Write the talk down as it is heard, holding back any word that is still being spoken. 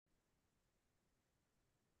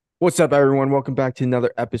What's up, everyone? Welcome back to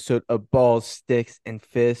another episode of Balls, Sticks, and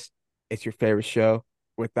Fists. It's your favorite show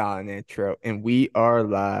without an intro, and we are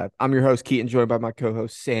live. I'm your host, Keaton, joined by my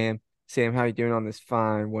co-host, Sam. Sam, how you doing on this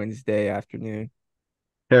fine Wednesday afternoon?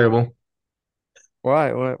 Terrible.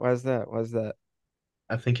 Why? Why is that? Why is that?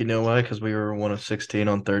 I think you know why, because we were 1 of 16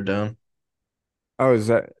 on third down. Oh, is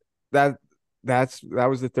that that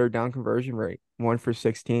was the third down conversion rate, 1 for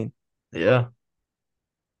 16. Yeah.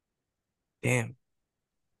 Damn,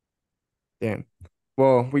 damn.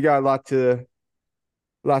 Well, we got a lot to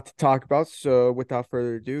talk about. So, without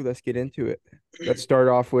further ado, let's get into it. Let's start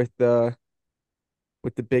off with the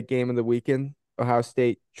big game of the weekend. Ohio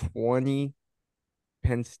State 20,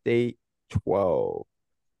 Penn State 12.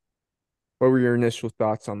 What were your initial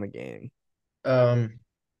thoughts on the game? Um,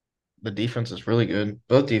 the defense is really good.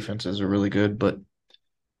 Both defenses are really good, but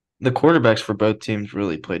the quarterbacks for both teams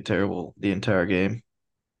really played terrible the entire game.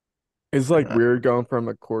 It's And like weird going from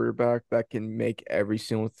a quarterback that can make every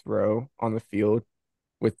single throw on the field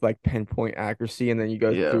with like pinpoint accuracy, and then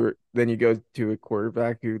yeah. you go to a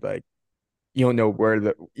quarterback who like you don't know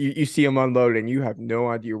where you see him unload and you have no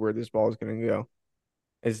idea where this ball is gonna go.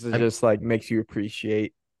 It's I just like makes you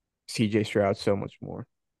appreciate CJ Stroud so much more.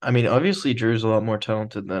 I mean, obviously Drew's a lot more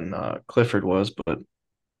talented than Clifford was, but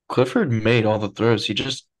Clifford made all the throws. He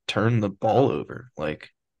just turned the ball over. Like,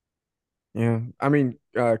 Yeah. I mean,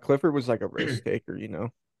 Clifford was like a risk taker,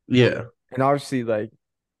 yeah. and obviously like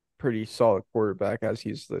pretty solid quarterback as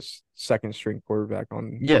he's this second string quarterback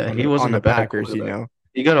on Yeah, on he the on wasn't a the bad Packers, quarterback.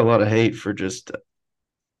 He got a lot of hate for just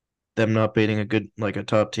them not beating a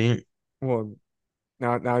top team. Well,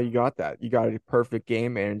 now you got that. You got a perfect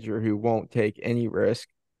game manager who won't take any risk,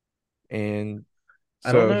 and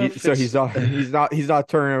I don't so know he if so it's he's not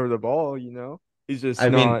turning over the ball. He's just I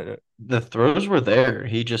mean, not. the throws were there.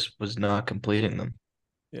 He just was not completing them.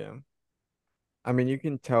 Yeah. I mean, you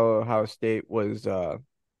can tell Ohio State was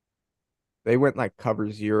they went like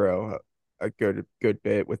cover zero a good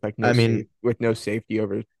bit with like I mean, no safety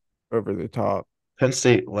over the top. Penn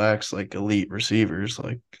State lacks like elite receivers.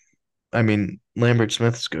 Like, I mean, Lambert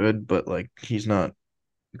Smith's good, but like he's not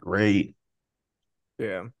great.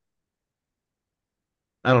 Yeah.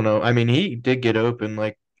 I don't know. I mean, he did get open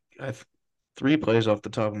like I th 3 plays off the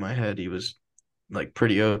top of my head. He was like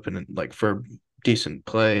pretty open and like for decent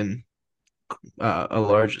play, and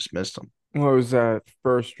Alar just missed him. What was that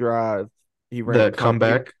first drive? He ran a The come he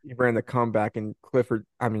comeback, he ran the comeback and Clifford,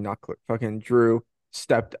 I mean not Cliff, fucking Drew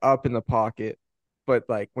stepped up in the pocket, but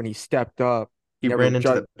like when he stepped up, he he never ran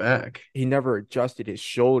into adjust the back. he never adjusted his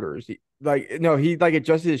shoulders. He like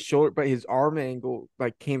adjusted his shoulder, but his arm angle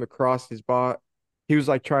like came across his bot. He was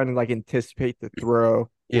like trying to like anticipate the throw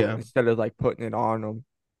Yeah, instead of like putting it on him.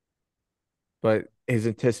 But his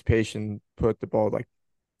anticipation put the ball like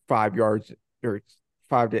 5 yards or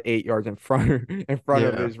 5 to 8 yards in front of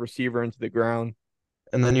yeah. his receiver into the ground.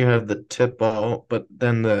 And then you have the tip ball, but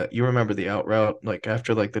then you remember the out route, like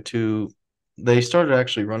after like they started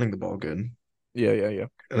actually running the ball good. Yeah, yeah, yeah.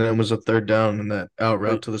 And then it was a third down and that out Are,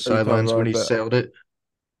 route to the are you talking sidelines when about he the sailed it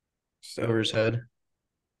over his so? head.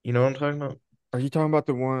 You know what I'm talking about? Are you talking about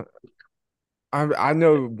the one? I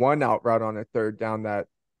know one out route on a third down that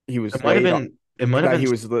he was It might have late on, been it might have that been he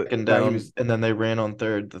was second that he down was. and then they ran on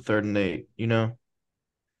third, the 3rd and 8, you know?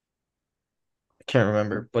 I can't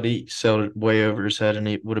remember, but he sailed it way over his head and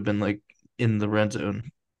he would have been like in the red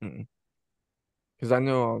zone. Because I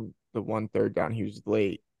know on the one third down he was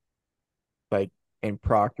late, like, and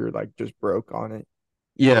Proctor like just broke on it.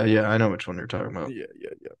 Yeah, yeah, I know which one you're talking about. Yeah,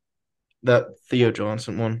 yeah, yeah, That Theo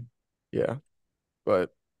Johnson one. yeah.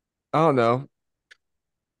 But I don't know.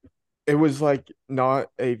 It was like not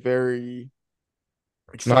a very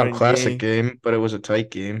Not a exciting classic game. game, but it was a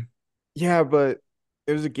tight game. Yeah, but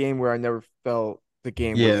it was a game where I never felt the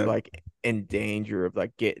game was Yeah. like in danger of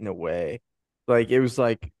like getting away. Like it was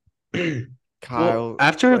like Well, Kyle,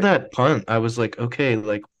 after like that punt, I was like, okay,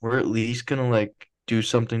 like we're at least gonna like do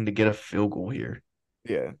something to get a field goal here.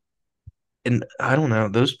 yeah. And I don't know,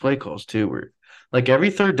 those play calls too were like every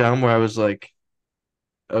third down where I was like,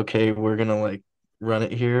 okay, we're gonna like run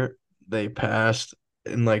it here, they passed.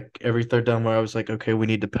 And like every third down where I was like, okay, we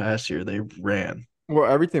need to pass here, they ran. Well,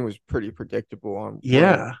 everything was pretty predictable on when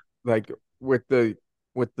Yeah. like with the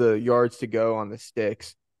yards to go on the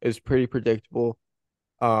sticks. It was pretty predictable.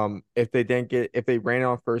 If they ran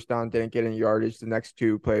on first down, didn't get any yardage, the next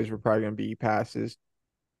two plays were probably gonna be passes.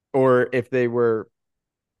 Or if they were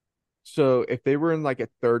in like a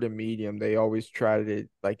third and medium, they always try to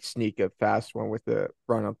like sneak a fast one with the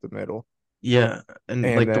run up the middle. Yeah. And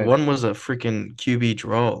And like the then one was a freaking QB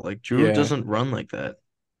draw. Like Drew yeah, doesn't run like that.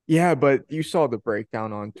 Yeah, but you saw the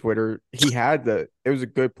breakdown on Twitter. It was a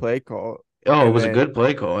good play call. Oh, it And was a then good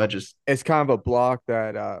play call. I just it's kind of a block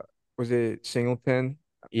that was it Singleton?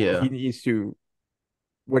 He yeah, needs to,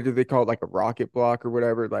 what do they call it? Like a rocket block or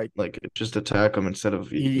whatever. Like like just attack him instead of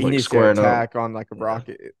he like needs to squaring up. attack on like a Yeah,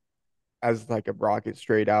 rocket as like a rocket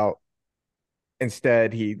straight out.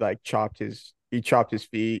 Instead, he chopped his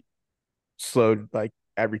feet, slowed like like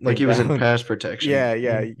everything he was in down. pass protection. Yeah,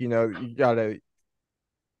 yeah. Yeah, You gotta. I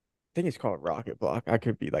think it's called rocket block. I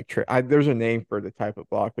could be like, there's a name for the type of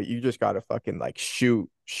block, but you just gotta fucking like shoot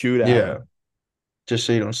at him. yeah, just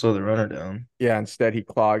so you don't slow the runner down. Yeah. Instead, he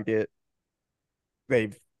clogged it.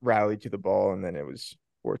 They rallied to the ball, and then it was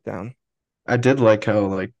fourth down. I did like how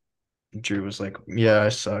like Drew was like, "Yeah, I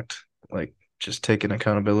sucked." Like just taking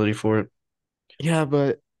accountability for it. Yeah,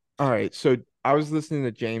 but all right. So I was listening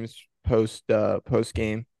to James post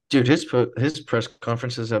game, Dude, his press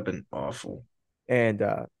conferences have been awful. and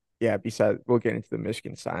yeah. Besides, we'll get into the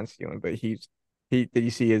Michigan sign stealing, but he did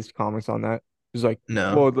you see his comments on that? He was like,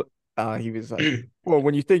 No. well, he was like, well,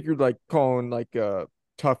 when you think you're like calling like a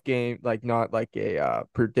tough game, like not like a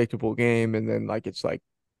predictable game, and then like it's like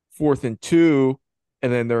 4th and 2,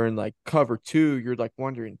 and then they're in like cover two, you're like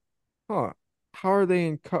wondering, huh, how do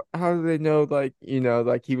they know, like,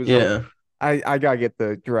 like he was like, Yeah. I gotta get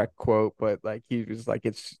the direct quote, but like he was like,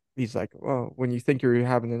 he's like, well, when you think you're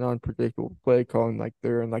having an unpredictable play call and like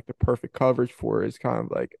they're in like the perfect coverage for it, it's kind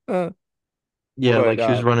of like Yeah, but like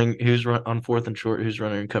who's run on fourth and short, who's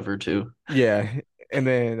running cover two. yeah. And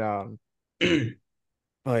then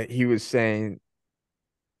but he was saying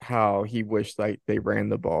how he wished like they ran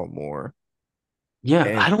the ball more. Yeah,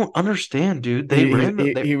 I And don't understand, dude. They ran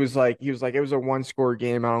they he was like, it was a one score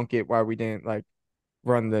game. I don't get why we didn't like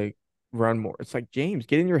run the run more. It's like, James,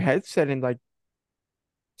 get in your headset and like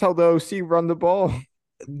tell the OC run the ball.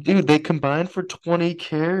 dude, they combined for 20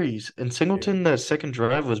 carries. And Yeah. Singleton that second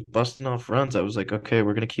drive was busting off runs. I was like, okay,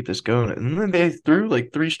 we're gonna keep this going. And then they threw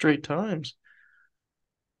like three straight times.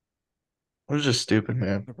 It was just stupid,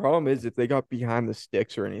 man. The problem is if they got behind the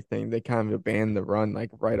sticks or anything, they kind of abandoned the run like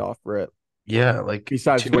right off rip. Yeah, like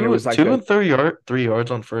Besides when it was like two a and 3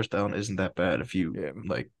 yards on first down isn't that bad if you yeah,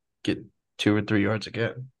 like get 2 or 3 yards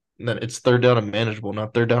again. And then it's third down and manageable,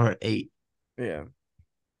 not third down and 8. yeah.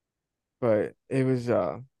 But it was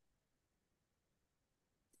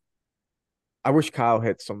I wish Kyle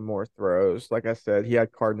hit some more throws. Like I said, he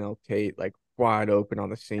had Cardinal Tate like wide open on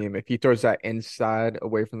the seam. If he throws that inside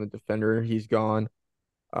away from the defender, he's gone.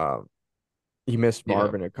 Um, he missed Yeah,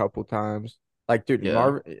 Marvin a couple times. Like, dude, yeah.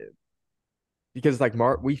 Marvin, because like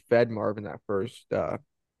we fed Marvin that first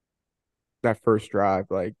drive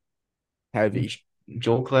like heavy.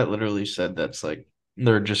 Joel Klatt literally said that's like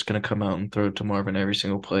they're just gonna come out and throw it to Marvin every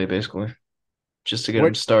single play, basically, just to get him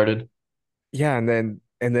What? started. Yeah, and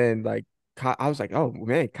then like I was like, oh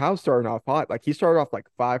man, Kyle's starting off hot. Like he started off like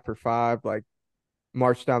 5 for 5, like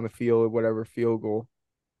marched down the field, whatever field goal.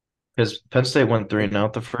 Because Penn State went three And and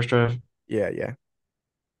out the first drive. yeah, yeah.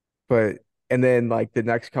 But and then like the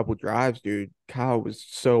next couple drives, dude, Kyle was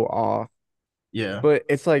so off. Yeah, But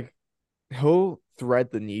it's like he'll thread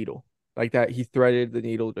the needle. Like that he threaded the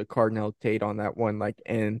needle to Cardinal Tate on that one, like,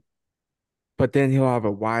 and but then he'll have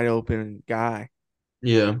a wide open guy.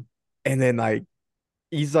 yeah, And then like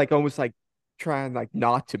he's like almost like trying like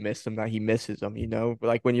not to miss him that he misses him, But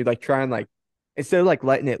like when you like try and like instead of like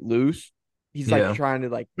letting it loose, he's like yeah, trying to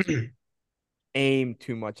like aim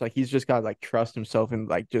too much. Like he's just gotta like trust himself and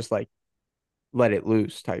like just like let it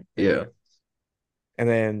loose type thing. yeah. And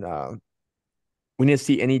then we didn't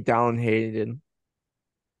see any Dallin Hayden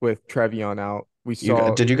with Trevion out. We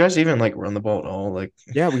saw, Did you guys even like run the ball at all? Like,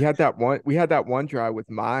 yeah, we had that one drive with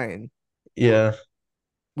mine. yeah,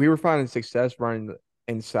 We were finding success running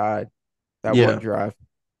inside that one yeah, drive.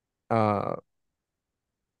 Uh,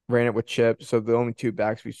 ran it with Chip. So the only two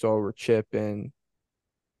backs we saw were Chip and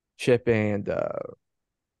Chip and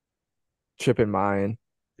Mayan.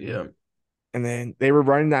 yeah, And then they were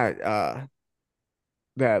running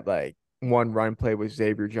that like one run play with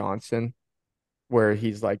Xavier Johnson where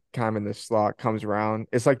he's like kind of in the slot, comes around.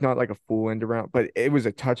 It's like not like a full end around, but it was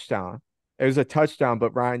a touchdown. It was a touchdown,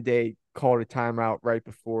 but Ryan Day called a timeout right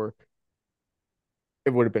before it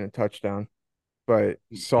would have been a touchdown. But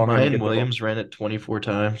saw him Mayan get the ball. Williams ran it 24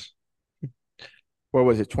 times, What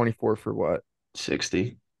was it? 24 for what?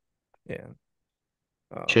 60. Yeah.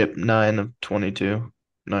 Um, Chip 9 of 22,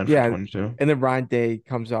 9 for yeah. 22. And then Ryan Day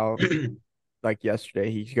comes out like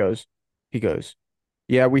yesterday. He goes,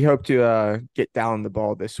 yeah, we hope to get down the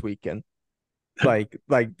ball this weekend. Like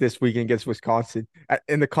this weekend against Wisconsin.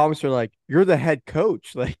 And the comments are like, "You're the head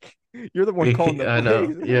coach. Like you're the one calling the I know.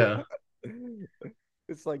 plays." Yeah.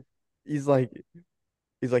 It's like he's like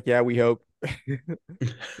he's like, yeah, we hope.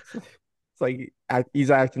 It's like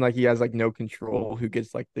he's acting like he has like no control who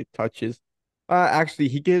gets like the touches. Actually,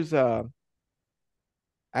 he gives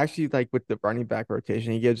actually like with the running back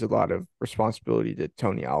rotation, he gives a lot of responsibility to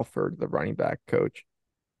Tony Alford, the running back coach.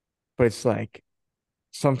 But it's like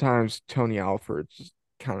sometimes Tony Alford just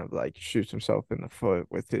kind of like shoots himself in the foot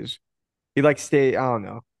with his he like stay I don't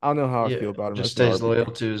know. I don't know how I Yeah, feel about him just as an stays RB.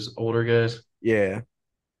 loyal to his older guys. Yeah.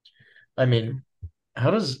 I mean,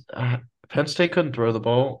 how does Penn State couldn't throw the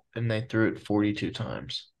ball and they threw it 42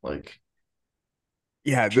 times? Like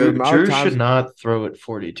Yeah, Drew should not throw it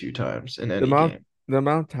 42 times in the any amount game. the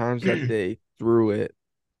amount of times that they threw it,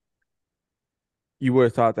 you would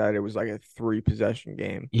have thought that it was like a three possession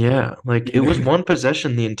game. Yeah, like You it was know? one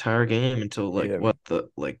possession the entire game until like Yeah. what the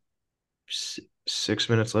like 6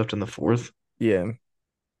 minutes left in the fourth. Yeah.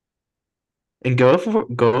 And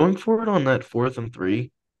going for it on that 4th and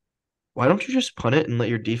 3, why don't you just punt it and let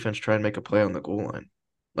your defense try and make a play on the goal line?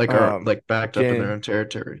 Um Like backed up in their James own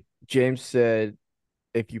territory. James said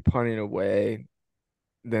if you punt it away,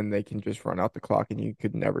 then they can just run out the clock and you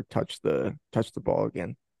could never touch the ball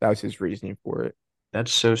again. That was his reasoning for it.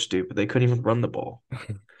 That's so stupid. They couldn't even run the ball.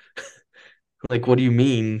 Like, what do you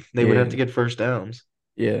mean? They would have Yeah. to get first downs.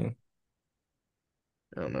 Yeah.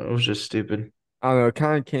 I don't know. It was just stupid. I don't know, it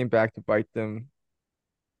kind of came back to bite them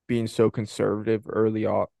being so conservative early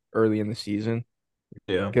in the season.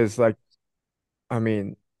 Yeah. Because like I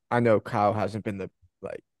mean, I know Kyle hasn't been the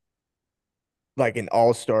like an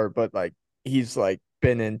all-star, but like he's like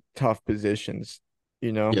been in tough positions,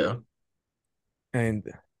 you know? Yeah. And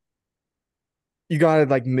you gotta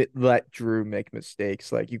like let Drew make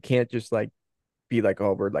mistakes. Like you can't just like be like,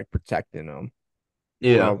 oh, we're like protecting him.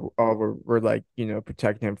 Yeah. We're like,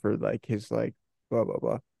 protecting him for like his like blah blah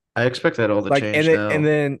blah. I expect that all to Like change now. and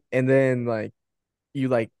then like you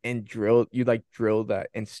like drill that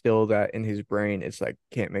instill that in his brain. It's like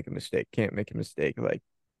can't make a mistake, can't make a mistake. Like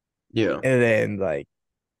Yeah. and then like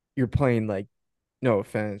you're playing like no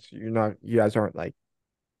offense, you guys aren't like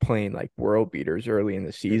playing like world beaters early in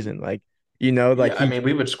the season. Like, like Yeah. I mean,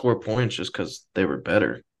 we would score points just because they were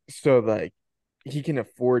better. so like he can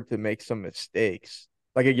afford to make some mistakes.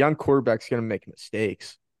 Like a young quarterback's gonna make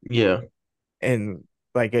mistakes. Yeah. And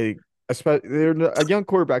like a young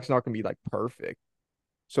quarterback's not gonna be like perfect.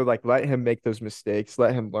 So like let him make those mistakes,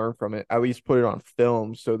 let him learn from it, at least put it on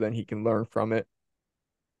film so then he can learn from it.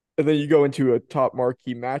 And then you go into a top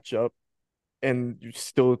marquee matchup and you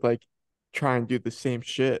still like try and do the same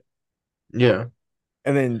shit. Yeah.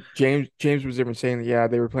 And then James was even saying, yeah,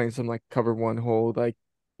 they were playing some like cover one hold, like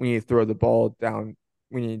we need to throw the ball down,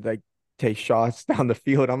 we need like take shots down the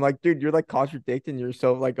field. I'm like, dude, you're like contradicting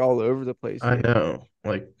yourself like all over the place I here. know.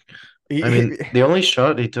 Like, I He, mean, the only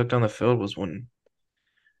shot he took down the field was when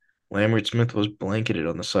Lambert Smith was blanketed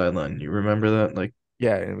on the sideline. You remember that?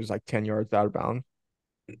 yeah, and it was like 10 yards out of bounds.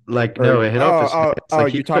 Or No, it hit off his hands. oh,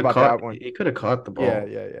 Like you're talking about that one. he could have caught the Yeah, ball.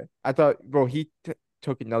 yeah, yeah. I thought, well, he t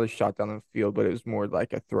took another shot down the field, but it was more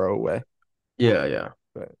like a throwaway. Yeah, yeah.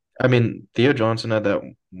 But I mean, Theo Johnson had that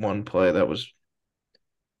one play that was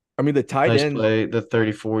I mean, the tight nice end, play, the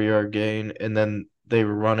 34-yard gain, and then they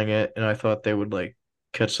were running it, and I thought they would like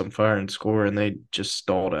catch some fire and score, and they just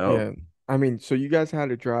stalled out. yeah. I mean, so you guys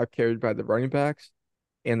had a drive carried by the running backs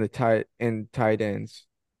and the tight ends,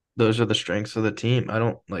 Those are the strengths of the team. I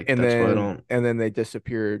don't like and that's why I then don't. they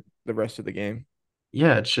disappeared the rest of the game.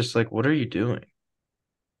 Yeah, it's just like, what are you doing?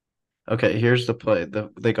 Okay, here's the play.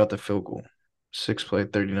 They got the field goal. Six play,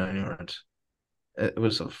 39 yards. It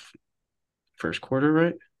was a first quarter,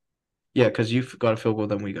 right? Yeah, because you got a field goal,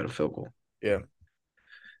 then we got a field goal. Yeah.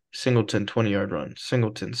 Singleton 20-yard run.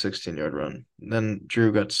 Singleton 16-yard run. Then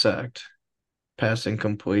Drew got sacked. Pass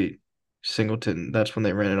incomplete. Singleton. That's when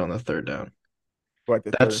they ran it on the third down. What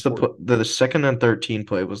the third That's and fourth? the second and 13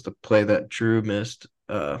 play was the play that Drew missed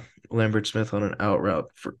Lambert Smith on an out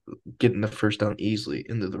route for getting the first down easily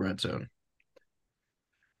into the red zone.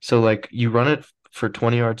 So like you run it for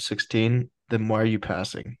 20 yards 16, then why are you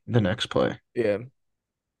passing the next play? Yeah.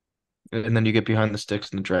 And then you get behind the sticks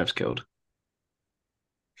and the drive's killed.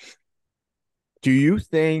 Do you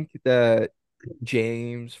think that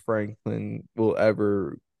James Franklin will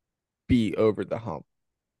ever be over the hump?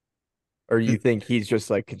 Or do you think he's just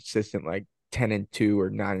like consistent, like 10-2 or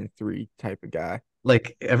 9-3 type of guy?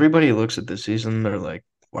 Like everybody looks at this season, they're like,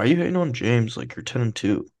 why are you hating on James? Like you're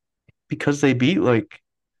 10-2. Because they beat like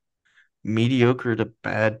mediocre to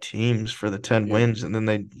bad teams for the 10 Yeah. wins and then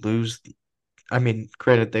they lose. I mean,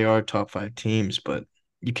 credit they are top five teams, but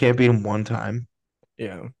you can't beat them one time.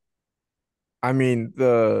 Yeah. I mean,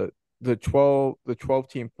 the the 12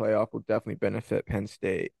 team playoff will definitely benefit Penn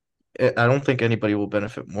State I don't think anybody will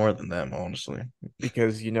benefit more than them, honestly.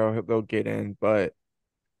 because they'll get in, but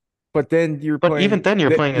then you're But even playing then, you're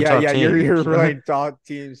that playing a yeah, top yeah, you're team. you're playing top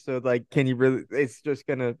teams, so like can you really it's just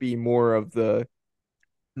gonna be more of the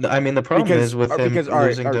I mean, the problem is because with him all right,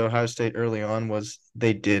 losing to Ohio State early on was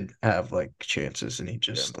they did have like chances, and he yeah.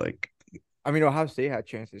 just like I mean Ohio State had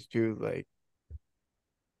chances too, like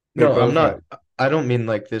they no, I'm both not. had I don't mean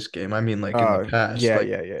like this game. I mean like in the past, yeah, like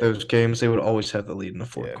yeah, yeah, those games, they would always have the lead in the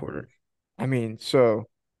fourth yeah. quarter. I mean, so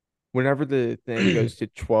whenever the thing goes to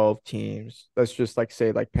 12 teams, let's just like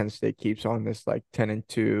say like Penn State keeps on this like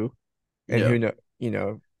 10-2, and Yeah, you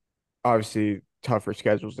know, obviously tougher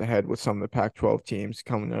schedules ahead with some of the Pac-12 teams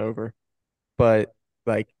coming over, but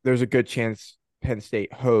like there's a good chance Penn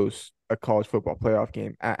State hosts a college football playoff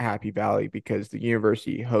game at Happy Valley because the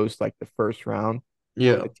university hosts like the first round,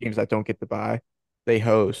 yeah. the teams that don't get the bye, they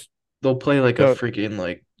host. They'll play like a So freaking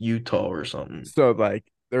like Utah or something. like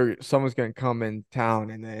someone's gonna come in town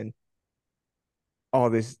and then all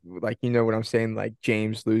this like what I'm saying, like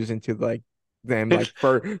James losing to like them like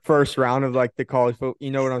first round of like the college football,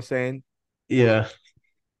 you know what I'm saying? Yeah,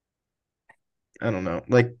 I don't know.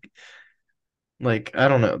 Like I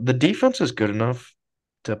don't know. The defense is good enough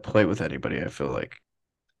to play with anybody, I feel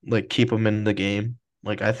like keep them in the game.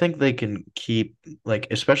 Like I think they can keep like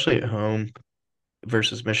especially at home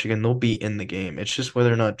versus Michigan, they'll be in the game. It's just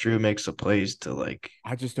whether or not Drew makes the plays to like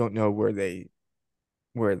I just don't know where they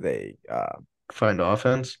find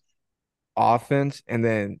offense. offense, and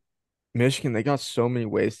then Michigan, they got so many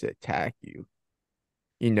ways to attack you.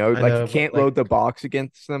 I Like you know, but can't like load the box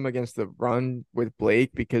against them against the run with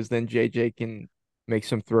Blake because then JJ can make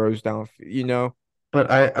some throws down, but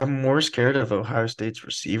I'm more scared of Ohio State's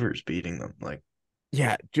receivers beating them. Like,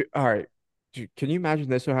 Yeah, all right. Can you imagine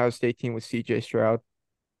this Ohio State team with CJ Stroud?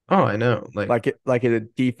 oh, I know. Like Like a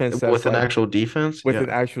defense that's with an like actual defense, with an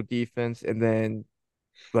yeah. actual defense, and then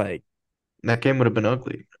like That game would have been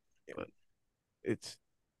ugly. But it's.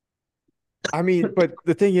 I mean, but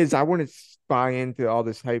the thing is, I wouldn't buy into all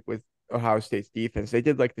this hype with Ohio State's defense. They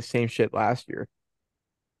did like the same shit last year.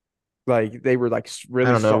 Like they were like I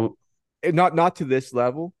really don't know. not to this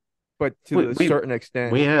level, but We to a we certain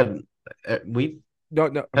extent. we had we No,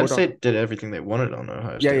 no, Penn hold on. State did everything they wanted on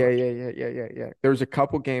Ohio Yeah, State yeah, last yeah, yeah, yeah, yeah, yeah. There was a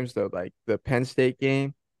couple games though, like the Penn State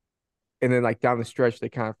game, and then like down the stretch they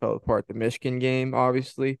kind of fell apart. The Michigan game,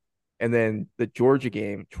 obviously, and then the Georgia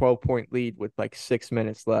game, 12-point lead with like 6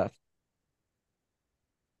 minutes left.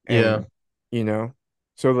 year. Yeah. And you know,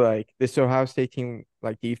 so like this Ohio State team,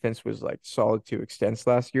 like defense was like solid to extents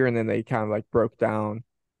last year, and then they kind of like broke down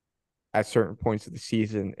at certain points of the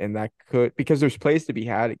season, and that could because there's plays to be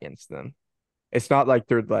had against them. It's not like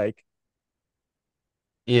they're like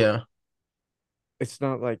Yeah. it's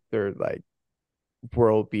not like they're like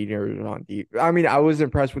world beaters on deep. I mean, I was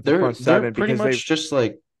impressed with the They're front they're seven pretty because they much just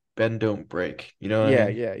like bend don't break. You know what I yeah,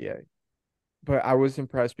 mean? yeah, yeah. But I was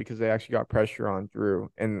impressed because they actually got pressure on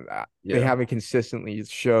Drew, and they Yeah. haven't consistently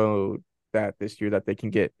showed that this year that they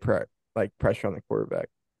can get pressure on the quarterback.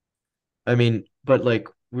 I mean, but like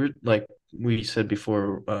we said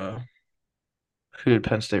before, who did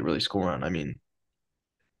Penn State really score on? I mean,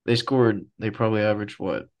 they probably averaged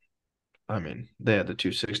what? I mean, they had the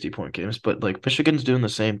 260-point games, but like Michigan's doing the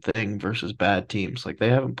same thing versus bad teams. Like they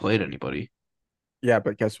haven't played anybody. Yeah,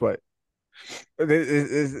 but guess what?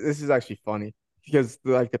 This is actually funny because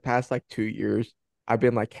like the past like 2 years, I've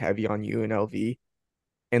been like heavy on UNLV,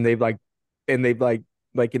 and they've like in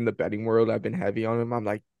the betting world, I've been heavy on them. I'm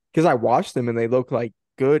like because I watched them and they look like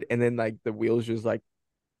good, and then like the wheels just like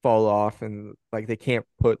fall off, and like they can't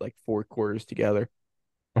put like 4 quarters together.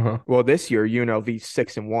 Uh-huh. Well, this year UNLV's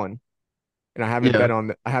 6-1, and Yeah.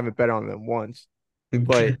 I haven't bet on them once,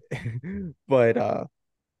 but but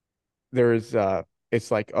there's it's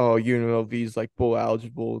like oh UNLV's like bull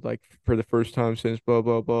eligible like for the first time since blah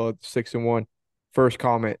blah blah 6-1. First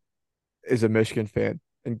comment is a Michigan fan,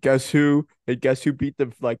 and guess who? And guess who beat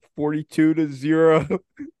them like 42-0?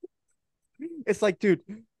 It's like, dude.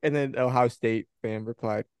 And then Ohio State fan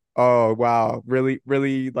replied, "Oh wow, really,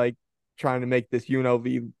 really like trying to make this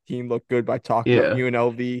UNLV team look good by talking up Yeah.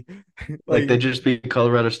 UNLV." Like they Like, just beat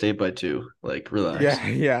Colorado State by two. Like relax. yeah,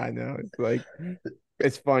 yeah, I know. It's like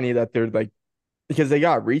it's funny that they're like because they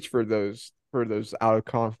got reach for those out of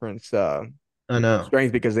conference I know.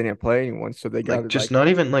 strengths because they didn't play anyone, so they got Like it just like not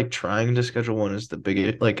even like trying to schedule one is the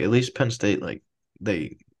biggest. Like at least Penn State, like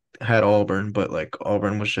they had Auburn, but like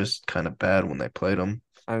Auburn was just kind of bad when they played them.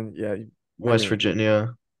 and yeah, I West mean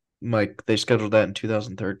Virginia, like they scheduled that in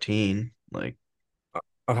 2013. Like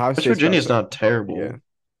Ohio West State's got Virginia's some not yeah. terrible.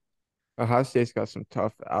 Ohio State's got some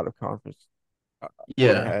tough out of conference on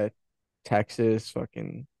Yeah, ahead. Texas,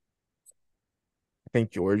 fucking, I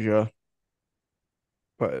think Georgia,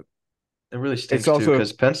 but it really it's stinks too also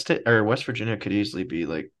because Penn State or West Virginia could easily be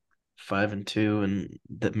like 5-2 and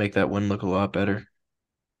that make that win look a lot better.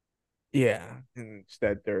 yeah.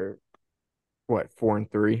 Instead, they're what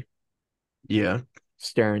 4-3, Yeah,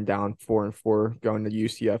 staring down 4-4, going to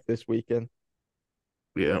UCF this weekend.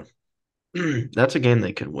 yeah. That's a game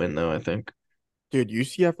they could win though, I think. Dude,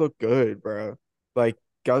 UCF looked good, bro. Like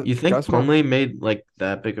You think Gus Mal Plumlee made like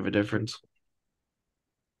that big of a difference?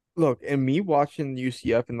 look, and me watching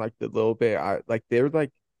UCF and like the little bit, I like they're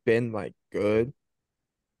like been like good,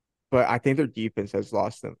 but I think their defense has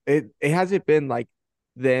lost them. It hasn't been like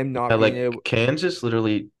them Yeah, not being like able Kansas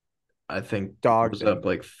literally, I think dog was up them.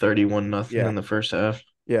 like 31-0 Yeah, in the first half.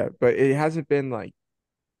 yeah, but it hasn't been like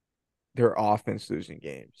their offense losing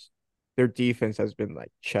games. Their defense has been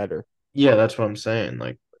like cheddar Yeah, that's what I'm saying.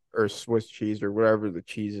 Like, or Swiss cheese or whatever the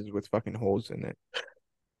cheese is with fucking holes in it.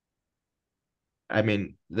 I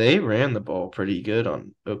mean, they ran the ball pretty good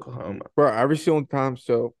on Oklahoma. Bro, every single time,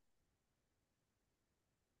 so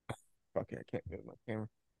fucking I can't move my camera.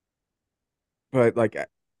 But like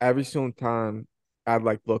every single time I'd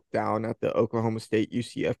like look down at the Oklahoma State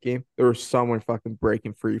UCF game, there was someone fucking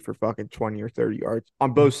breaking free for fucking 20 or 30 yards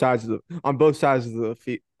on both sides of the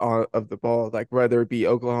feet of the ball, like whether it be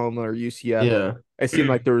Oklahoma or UCF. Yeah. It seemed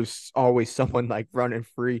like there was always someone like running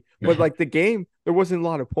free. But like the game, there wasn't a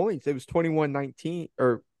lot of points. It was 21-19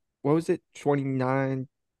 or what was it? 29-31,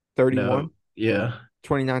 No. Yeah.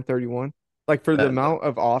 29-31. Like for the That, amount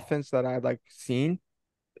of offense that I like seen,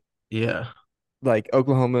 yeah. like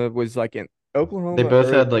Oklahoma was like in They Oklahoma both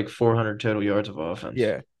or had like 400 total yards of offense.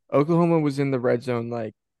 yeah, Oklahoma was in the red zone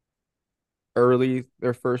like early.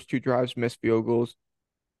 Their first two drives missed field goals.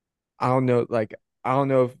 I don't know, like I don't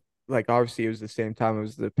know if like obviously it was the same time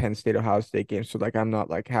as the Penn State Ohio State game, so like I'm not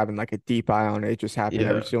like having like a deep eye on it. It just happened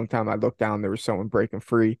every Yeah. single time I looked down, there was someone breaking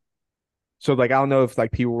free. So like I don't know if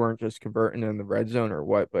like people weren't just converting in the red zone or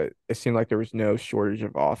what, but it seemed like there was no shortage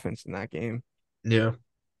of offense in that game. Yeah.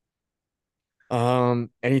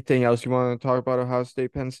 Anything else you want to talk about Ohio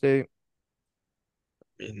State, Penn State?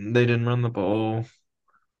 They didn't run the ball.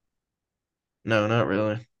 No, not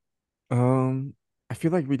really. Um, I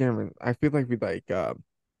feel like we didn't. I feel like we like.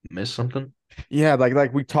 Missed something? Yeah,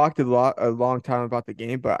 like we talked a long time about the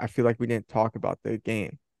game, but I feel like we didn't talk about the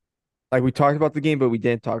game. Like we talked about the game, but we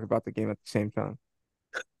didn't talk about the game at the same time.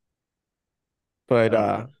 But I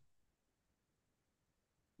don't know.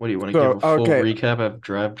 What do you want to give so a full okay, recap of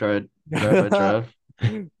drive by drive?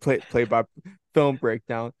 play by film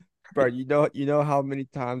breakdown, bro. You know how many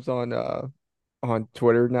times on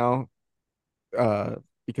Twitter now, uh,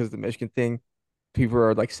 because of the Michigan thing, people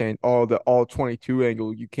are like saying, "Oh, the all 22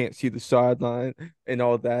 angle, you can't see the sideline and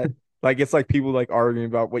all that." Like it's like people like arguing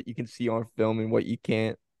about what you can see on film and what you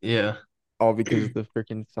can't, Yeah. all because of the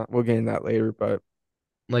freaking. We'll get in that later, but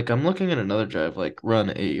Like I'm looking at another drive, like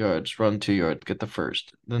run 8 yards, run 2 yards, get the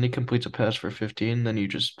first. Then he completes a pass for 15, then you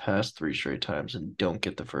just pass three straight times and don't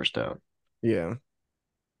get the first down. yeah,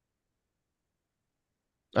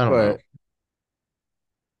 I don't know.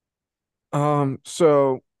 but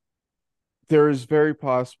so there is very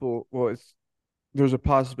possible. Well, there's a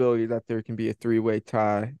possibility that there can be a three-way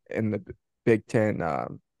tie in the Big Ten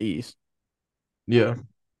East, Yeah.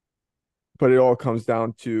 but it all comes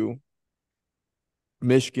down to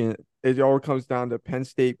Michigan. It all comes down to Penn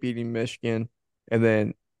State beating Michigan, and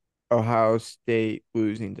then Ohio State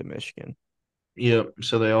losing to Michigan. Yep.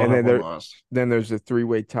 So they all And have one loss. then there's a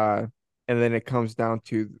three-way tie, and then it comes down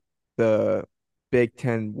to the Big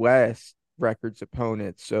Ten West records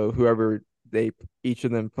opponents. So whoever they each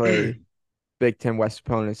of them play Big Ten West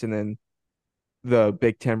opponents, and then the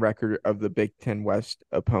Big Ten record of the Big Ten West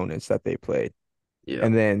opponents that they played, Yeah.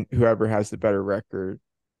 and then whoever has the better record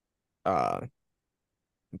uh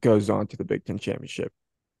goes on to the Big Ten championship.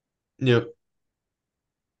 Yep.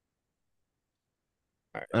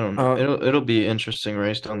 All right. I don't know. It'll be an interesting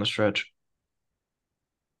race down the stretch.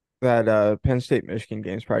 That Penn State Michigan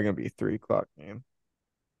game is probably gonna be a 3 o'clock game,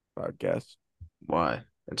 I guess. Why?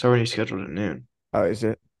 It's already scheduled at noon. Oh, is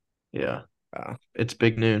it? Yeah. Uh, It's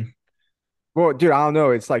big noon. well, dude, I don't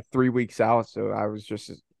know. It's like 3 weeks out, so I was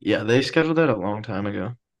just, Yeah, they scheduled that a long time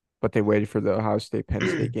ago. but they waited for the Ohio State Penn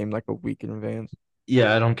State game like a week in advance.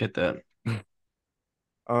 Yeah, I don't get that.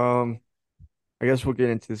 Um, I guess we'll get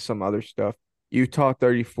into some other stuff. Utah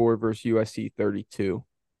 34 versus USC 32.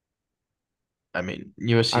 I mean, I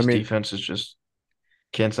USC's mean, defense is just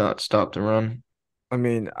can't not stop the run. I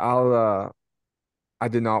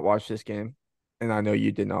did not watch this game, and I know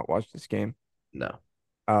you did not watch this game. No.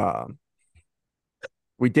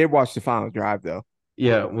 We did watch the final drive though.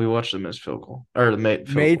 Yeah, we watched the missed field goal or the made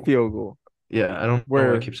field Made goal. field goal Yeah, I don't know why I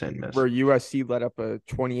where keep saying where miss. USC let up a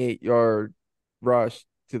 28-yard rush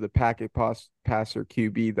to the passer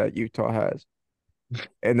QB that Utah has.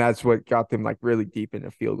 And that's what got them like really deep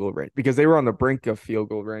into field goal range because they were on the brink of field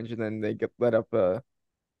goal range and then they get let up a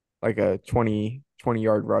like a 20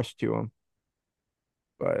 yard rush to them.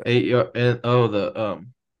 But 8 yard and oh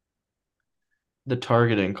the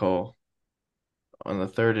targeting call on the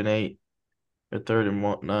 3rd and 8 or 3rd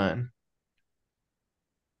and 9.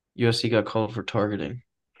 USC got called for targeting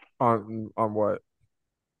on what?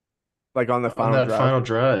 Like on the on final that drive? final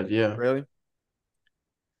drive. Yeah, Really?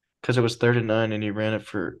 because it was 3rd and 9 and he ran it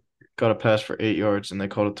for got a pass for 8 yards and they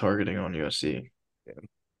called it targeting on USC. Yeah.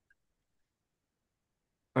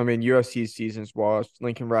 I mean, USC's season's washed.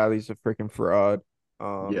 Lincoln Riley's a freaking fraud.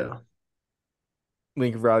 Um, Yeah.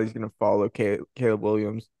 Lincoln Riley's gonna follow Caleb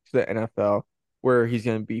Williams to the NFL, where he's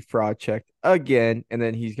gonna be fraud checked again, and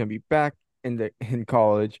then he's gonna be back in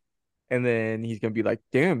college, and then he's gonna be like,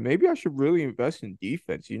 damn, maybe I should really invest in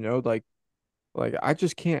defense. Like I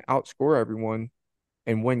just can't outscore everyone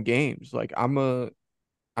and win games. I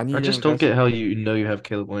I need to just don't invest get how you know you have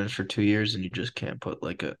Caleb Williams for 2 years and you just can't put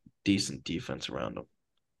like a decent defense around him.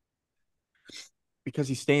 because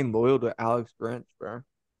he's staying loyal to Alex Grinch, bro.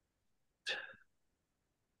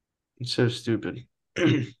 It's so stupid.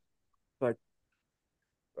 Like,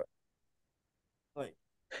 like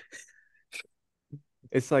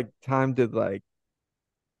it's like time to like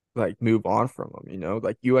move on from him, you know?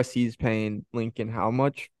 Like USC's paying Lincoln how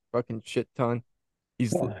much? Fucking shit ton.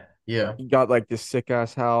 He's Yeah. he got like this sick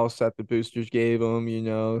ass house that the boosters gave him, you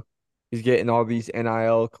know. He's getting all these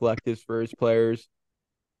NIL collectives for his players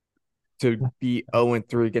to be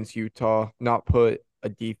 0-3 against Utah, not put a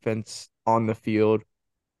defense on the field.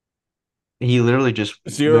 He literally just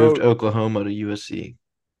moved Zero Oklahoma to USC.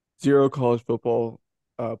 zero college football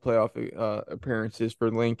playoff appearances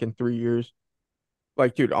for Link in 3 years.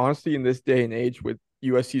 Like, dude, honestly, in this day and age with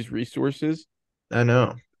USC's resources, I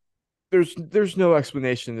know. there's no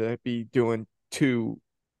explanation to be doing two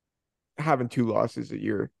having two losses a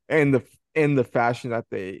year and the fashion that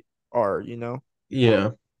they are, you know.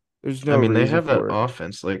 Yeah. There's I no mean, they reason have that for it.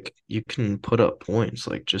 offense. Like, you can put up points.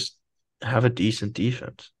 Like, just have a decent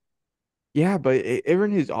defense. Yeah, but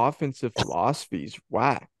even his offensive philosophies,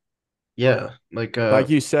 whack. Yeah. Like, Like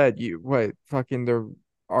you said, you what fucking the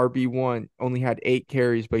RB1 only had 8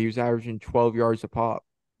 carries, but he was averaging 12 yards a pop.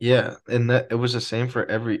 yeah. And that it was the same for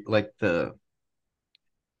every, like, the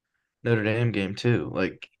Notre Dame game, too.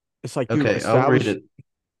 Like, It's like, dude, okay, I'll read establish. it.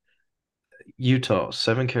 Utah,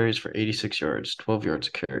 7 carries for 86 yards, 12 yards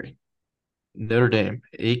a carry. Notre Dame,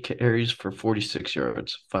 8 carries for 46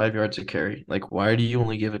 yards, 5 yards a carry. Like, why do you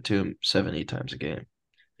only give it to him 7, 8 times a game?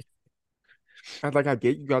 I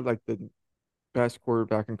get you got like the best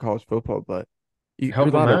quarterback in college football, but you're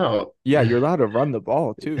Help allowed him to, out. yeah, you're allowed to run the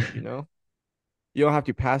ball too, you know? You don't have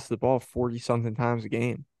to pass the ball 40 something times a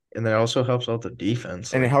game. And that also helps out the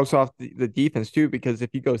defense. And it Like, helps off the defense too, because if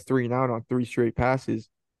he goes 3 and out on three straight passes,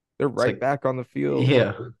 they're it's right like, back on the field.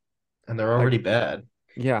 yeah, and they're Like, already bad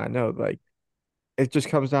yeah, I know. Like, it just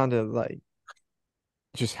comes down to like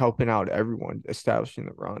just helping out everyone, establishing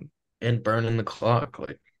the run. and burning the clock.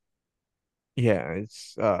 Like, Yeah,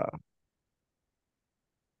 it's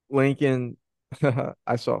Lincoln.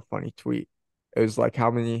 I saw a funny tweet. It was like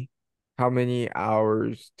how many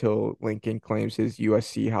hours till Lincoln claims his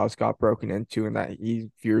USC house got broken into and that he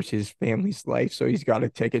fears his family's life, so he's got to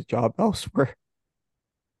take a job elsewhere.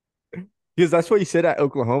 Because that's what he said at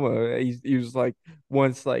Oklahoma. He was like,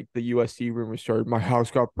 once like the USC rumor started, my house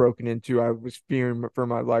got broken into. I was fearing for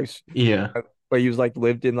my life. yeah, But he was like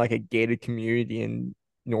lived in like a gated community in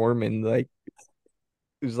Norman. Like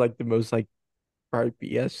it was like the most like probably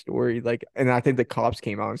BS story. Like, and I think the cops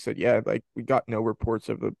came out and said, yeah, like we got no reports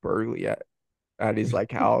of the burglary at his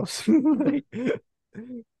like house. Like,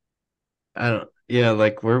 I don't, yeah,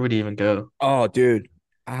 like, where would he even go? oh, dude,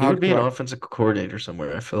 He how would be could an I? offensive coordinator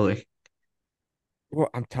somewhere, I feel like. Well,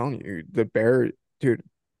 I'm telling you, the Bears, dude.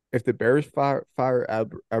 If the Bears fire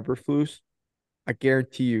Eberflus, I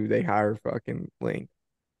guarantee you they hire fucking Link.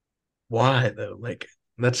 Why, though? Like,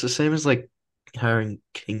 that's the same as, like, hiring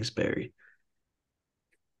Kingsbury.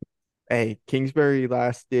 Hey, Kingsbury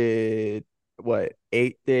lasted what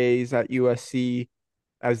 8 days at USC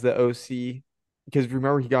as the OC because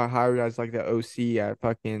remember he got hired as like the OC at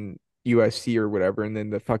fucking USC or whatever, and then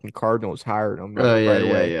the fucking Cardinals hired him like Oh, yeah, right yeah,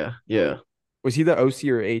 away. yeah, yeah. Was he the OC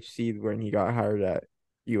or HC when he got hired at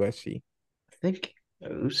USC? I think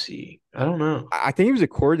OC. I don't know. I think he was a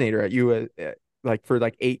coordinator at US like for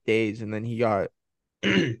like 8 days, and then he got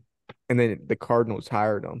and then the Cardinals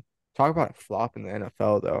hired him. Talk about a flop in the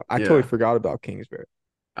NFL, though. I totally Yeah. forgot about Kingsbury.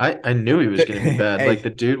 I knew he was going to be bad. Like Hey, the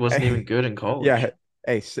dude wasn't even hey, good in yeah, college.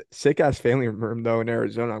 hey, sick ass family room though in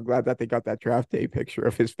Arizona. I'm glad that they got that draft day picture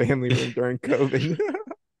of his family room during COVID.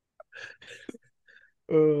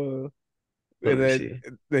 uh, Let and me then see.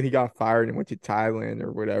 then he got fired and went to Thailand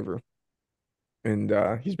or whatever, and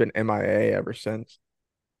he's been MIA ever since.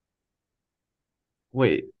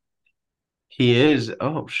 Wait, he is.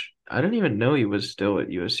 Oh, I didn't even know he was still at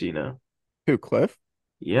USC now. Who, Cliff?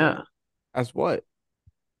 Yeah, As what?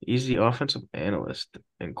 he's the offensive analyst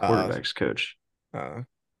and Uh, quarterbacks coach. uh,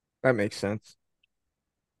 that makes sense.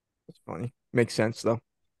 That's funny. Makes sense though.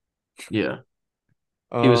 Yeah.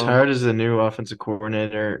 He was Um, hired as the new offensive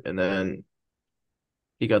coordinator, and then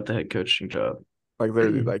he got the head coaching job. like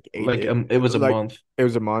literally like eight Like days. it was a Like month, it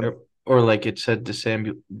was a month. or like it said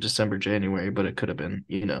December, January, but it could have been,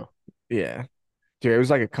 Yeah, dude, it was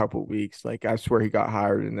like a couple weeks. Like I swear he got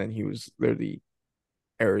hired, and then he was literally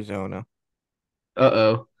Arizona.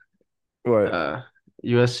 Uh-oh. What, Uh,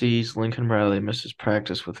 USC's Lincoln Riley misses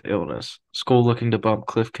practice with illness. School looking to bump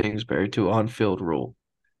Cliff Kingsbury to on-field rule.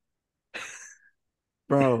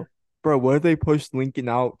 bro? Bro, what if they pushed Lincoln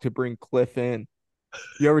out to bring Cliff in?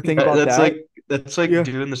 You ever think That- about That's that? like that's like Yeah,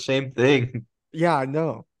 doing the same thing. yeah, I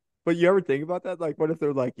know. But you ever think about that? Like, what if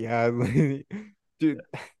they're like, yeah, dude,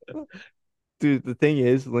 dude. The thing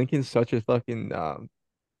is, Lincoln's such a fucking.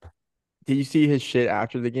 Did you see his shit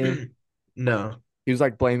after the game? No. He was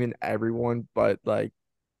like blaming everyone, but like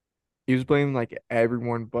he was blaming like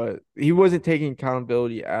everyone, but he wasn't taking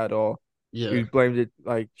accountability at all. He Yeah, was blamed it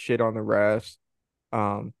like shit on the refs.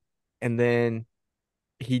 Um, and then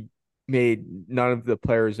he made none of the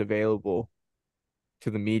players available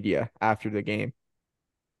to the media after the game.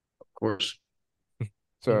 of course.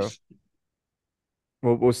 So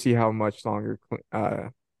we'll see how much longer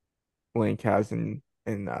Link has in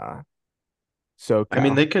I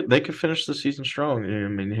mean, SoCal. they could finish the season strong. I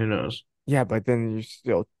mean, who knows? Yeah, but then you're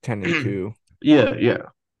still 10-2. Yeah, yeah.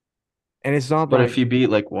 And it's not But if like, you beat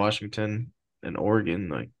like Washington and Oregon,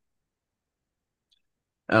 like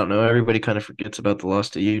I don't know, everybody kind of forgets about the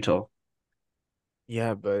loss to Utah.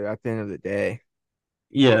 yeah, but at the end of the day,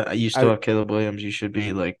 Yeah, you still I have Caleb Williams. You should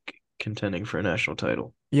be like contending for a national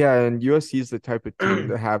title. yeah, and USC is the type of team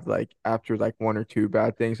to have like after like one or two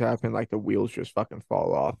bad things happen, like the wheels just fucking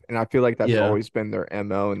fall off. And I feel like that's Yeah, always been their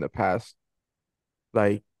MO in the past,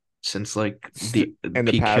 like since like st the in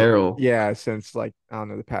the Pete past, Carroll. yeah, since like I don't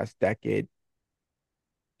know, the past decade.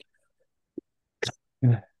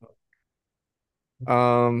 Yeah.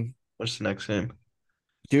 Um, What's the next game?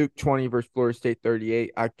 Duke 20 versus Florida State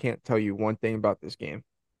 38. I can't tell you one thing about this game.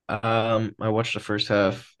 I watched the first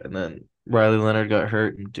half, and then Riley Leonard got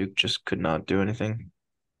hurt, and Duke just could not do anything.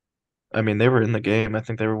 I mean, they were in the game. I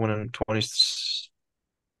think they were winning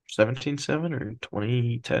 2017-7 or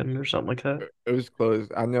 2010 or something like that. It was close.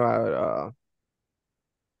 I know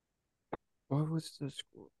what was the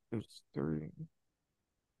score? It was three.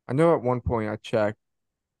 I know at one point I checked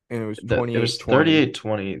and it was It twenty eight was twenty.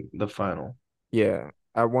 38-20 the final. Yeah.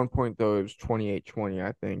 At one point though it was 28-20,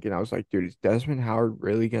 I think. And I was like, dude, is Desmond Howard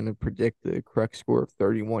really gonna predict the correct score of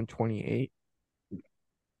 31-28?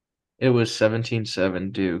 It was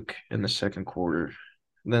 17-7 Duke in the second quarter.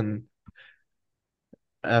 Then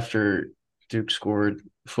after Duke scored,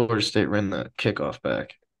 Florida State ran the kickoff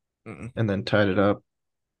back Mm-mm. and then tied it up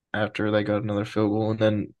after they got another field goal. And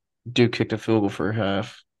then Duke kicked a field goal for a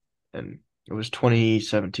half, and it was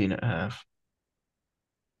 2017 at half.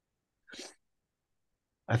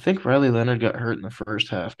 I think Riley Leonard got hurt in the first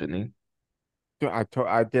half, didn't he? Dude,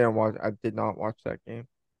 I did not watch that game.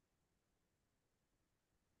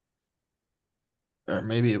 Or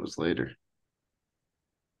maybe it was later.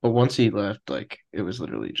 But once he left, like it was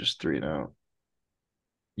literally just 3-0.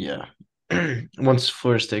 Yeah. Once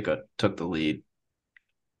Florida State took the lead,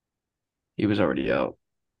 he was already out.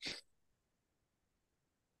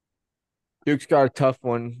 Duke's got a tough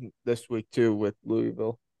one this week too with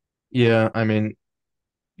Louisville. Yeah, I mean,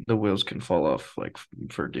 the wheels can fall off like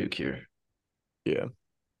for Duke here. Yeah.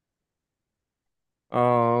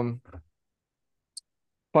 Um,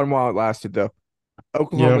 Fun while it lasted though.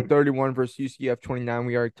 Oklahoma Yeah, 31 versus UCF 29.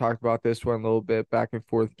 We already talked about this one a little bit, back and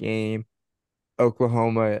forth game.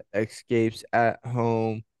 Oklahoma escapes at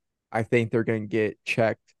home. I think they're going to get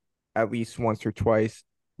checked at least once or twice,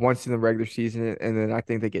 once in the regular season, and then I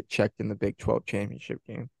think they get checked in the Big 12 championship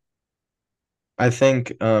game. I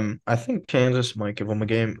think Kansas might give them a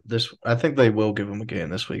game I think they will give them a game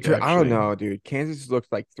this week Dude, I don't actually. know, dude. Kansas looks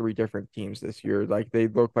like three different teams this year. Like they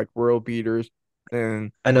look like world beaters,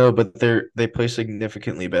 and I know, but they play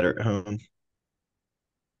significantly better at home.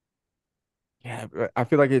 Yeah, but I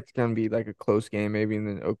feel like it's gonna be like a close game, maybe, and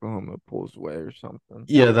then Oklahoma pulls away or something.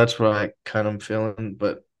 Yeah, that's what I kind of feeling,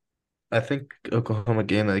 but I think Oklahoma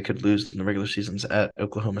game that they could lose in the regular season's at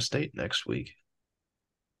Oklahoma State next week.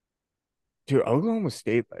 Dude, Oklahoma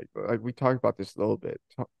State, like we talked about this a little bit.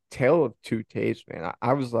 Tale of two tapes, man.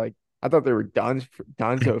 I was like, I thought they were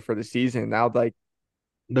donezo for the season. Now, like,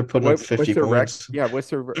 They're putting up what's 50 their rec? points. Yeah, what's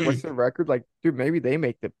their record? Like, dude, maybe they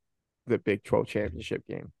make the Big 12 championship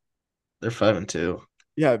game. They're 5-2.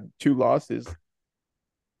 Yeah, two losses.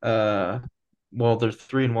 Uh, well, they're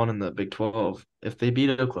 3-1 in the Big 12. If they beat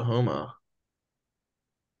Oklahoma,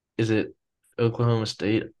 is it Oklahoma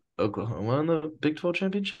State, Oklahoma in the Big 12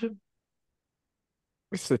 championship?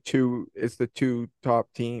 It's the two top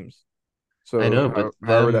teams. I So know, but them,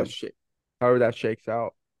 however that shakes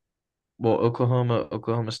out, well,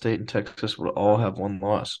 Oklahoma State, and Texas would all have one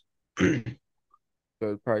loss. so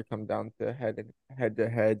it'd probably come down to head to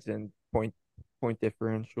heads and point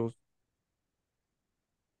differentials.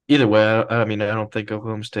 Either way, I mean, I don't think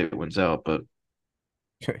Oklahoma State wins out, but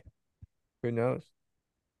Who knows?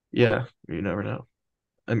 yeah, you never know.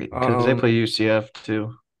 I mean, because they Um, play UCF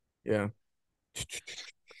too. yeah.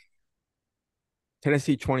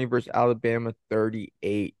 Tennessee 20 versus Alabama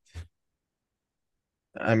 38.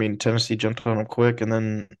 I mean, Tennessee jumped on them quick, and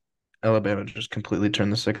then Alabama just completely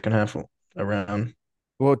turned the second half around.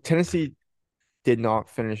 Well, Tennessee did not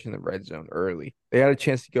finish in the red zone early. They had a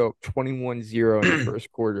chance to go up 21-0 in the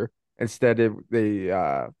first quarter. Instead, it was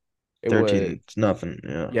 13, it's nothing.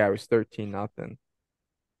 Yeah. yeah, it was 13-0.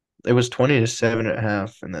 It was 20-7 at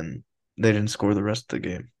half, and then they didn't score the rest of the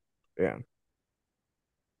game. Yeah.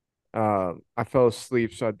 I fell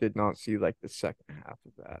asleep, so I did not see like the second half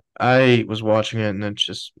of that. I was watching it, and it's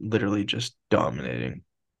just literally just dominating.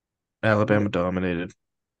 Yeah. Alabama dominated.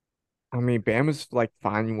 I mean, Bama's like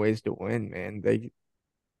finding ways to win, man. They're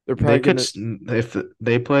They probably could, gonna if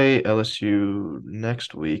they play LSU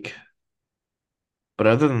next week, but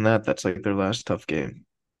other than that, that's like their last tough game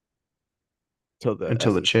till the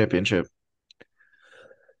until the SEC. championship.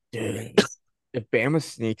 Dude, if Bama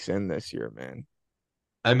sneaks in this year, man,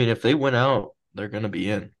 I mean, if they win out, they're gonna be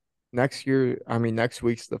in. next year, I mean, next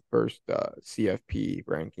week's the first CFP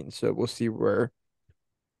ranking, so we'll see where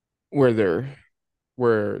they're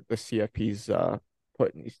where the CFP's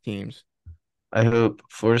putting these teams. I hope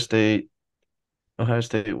Florida State, Ohio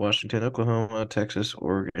State, Washington, Oklahoma, Texas,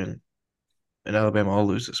 Oregon, and Alabama all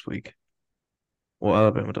lose this week. Well,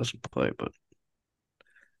 Alabama doesn't play, but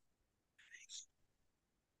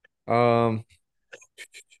Um,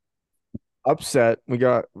 upset. We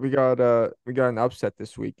got an upset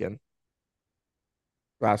this weekend.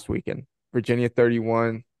 Last weekend, Virginia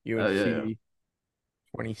 31, yeah, yeah. UNC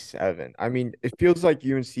 27. I mean, it feels like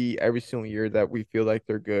UNC every single year that we feel like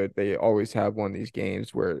they're good. They always have one of these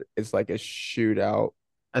games where it's like a shootout.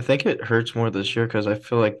 I think it hurts more this year because I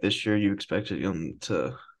feel like this year you expected them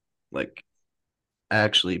to like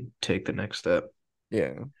actually take the next step.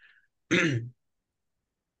 Yeah,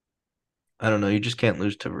 I don't know. You just can't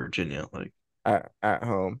lose to Virginia. Like, at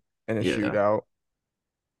home in a yeah, shootout.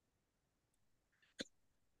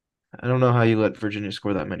 I don't know how you let Virginia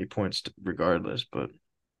score that many points regardless, but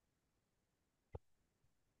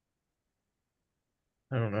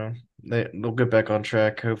I don't know. They'll get back on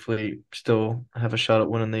track. Hopefully, still have a shot at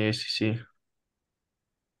winning the ACC.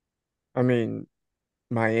 I mean,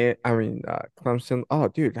 Clemson. Oh,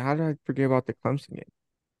 dude, how did I forget about the Clemson game?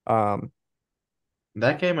 Um,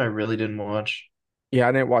 That game I really didn't watch. yeah,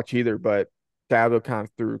 I didn't watch either, but Dabo kind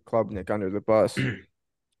of threw Klubnik under the bus.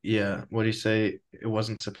 Yeah, what do you say? It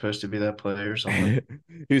wasn't supposed to be that play or something.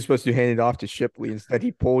 He was supposed to hand it off to Shipley. Instead,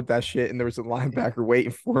 he pulled that shit, and there was a linebacker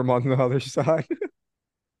waiting for him on the other side.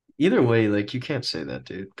 Either way, like you can't say that,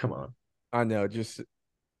 dude. Come on. I know. Just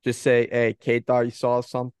say, hey, Kate thought he saw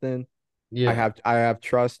something. Yeah. I have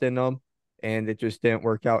trust in him, and it just didn't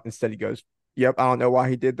work out. Instead, he goes, "Yep, I don't know why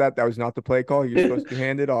he did that. That was not the play call. You're supposed to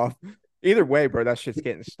hand it off." Either way, bro, that shit's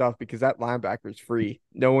getting stuffed because that linebacker is free.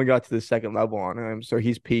 No one got to the second level on him, so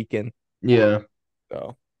he's peeking. Yeah.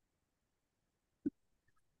 So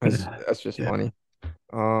that's just Yeah. funny. I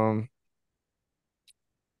Um,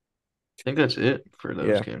 think that's it for those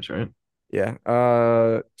yeah, games, right? yeah.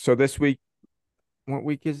 So this week, what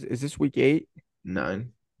week is this week 8?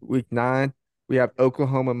 9. Week 9, we have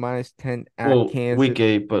Oklahoma -10 at Well, week Kansas.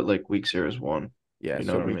 8, but like week 0 is 1. Yeah, You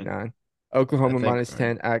know so what I week mean? 9. I Oklahoma think, minus right?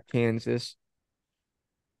 10 at Kansas.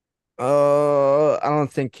 I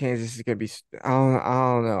don't think Kansas is gonna be. I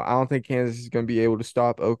don't know. I don't think Kansas is gonna be able to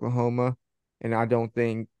stop Oklahoma, and I don't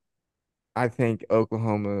think I think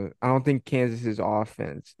Oklahoma. I don't think Kansas's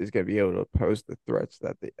offense is going to be able to pose the threats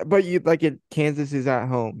that they. But you like it. Kansas is at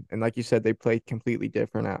home, and like you said, they play completely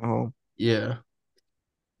different at home. Yeah.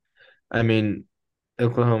 I mean,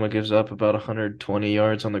 Oklahoma gives up about 120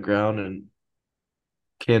 yards on the ground, and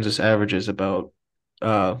Kansas averages about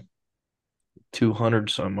 200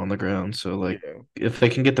 some on the ground. So like, Yeah, if they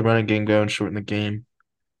can get the running game going, shorten the game,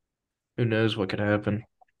 who knows what could happen,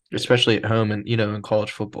 yeah, especially at home and in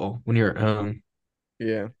college football when you're at home.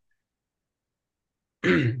 yeah.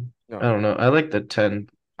 I No, don't know. I like the 10.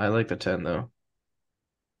 I like the 10 though.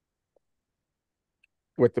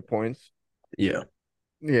 with the points. Yeah.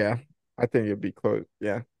 Yeah, I think it'd be close.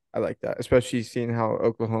 Yeah, I like that, especially seeing how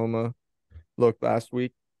Oklahoma looked last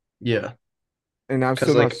week. Yeah. And I'm Because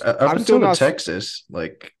still not. like up I'm still until the not. Texas,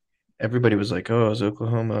 like everybody was like, "Oh, is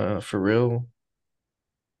Oklahoma for real?"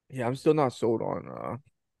 Yeah, I'm still not sold on. I'm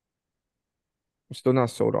still not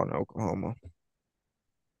sold on Oklahoma.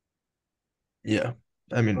 Yeah.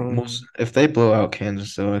 I mean, most Um, if they blow out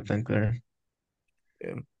Kansas, though, I think they're.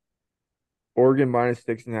 yeah. Oregon minus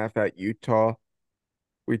 6.5 at Utah.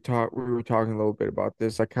 We were talking a little bit about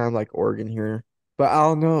this. I kind of like Oregon here, but I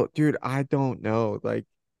don't know, dude. I don't know. Like,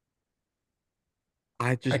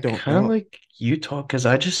 I I just don't kind of know. like Utah because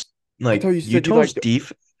I just I thought like you said you Utah's liked.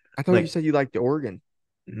 def. I thought you Like, said you liked Oregon.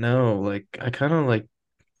 no, like I kind of like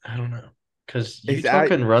I don't know because Is Utah that?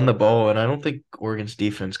 can run the ball, and I don't think Oregon's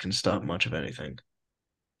defense can stop much of anything.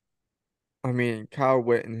 I mean, Kyle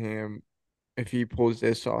Whittingham, if he pulls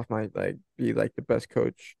this off, might like be like the best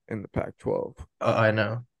coach in the Pac-12. I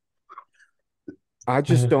know. I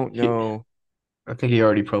just don't He, know. I think he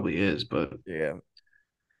already probably is, but Yeah,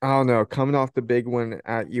 I don't know. Coming off the big one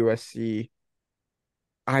at USC,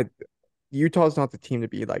 I Utah's not the team to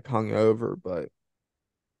be like hung over, but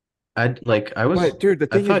dude, the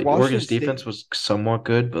I thing is, thought Washington Oregon's State, defense was somewhat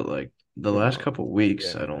good, but like the last no, couple weeks,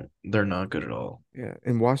 yeah, they're not good at all. yeah,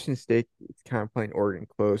 and Washington State it's kind of playing Oregon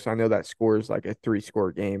close. I know that score is like a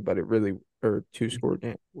three-score game, but it really or two-score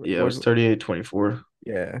game. Yeah, it was 38-24.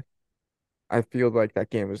 Yeah, I feel like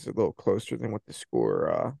that game was a little closer than what the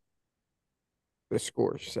score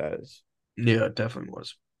says. Yeah, it definitely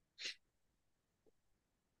was.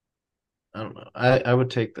 I don't know. I would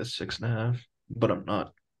take the 6.5, but I'm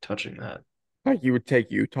not touching that. Like you would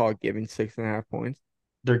take Utah giving 6.5 points.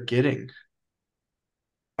 They're getting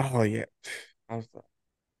Oh yeah, I was like,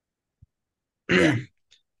 yeah,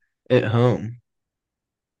 at home.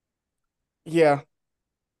 yeah.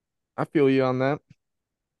 I feel you on that.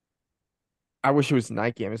 I wish it was a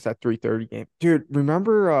night game. It's that 3:30 game. Dude,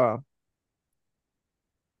 remember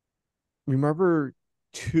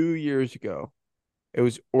 2 years ago, it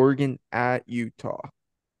was Oregon at Utah.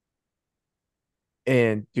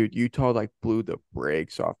 And dude, Utah like blew the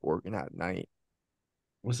brakes off Oregon at night.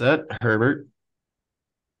 Was that Herbert?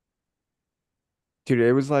 Dude,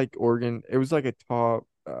 it was like Oregon, it was like a top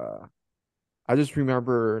I just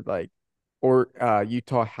remember like or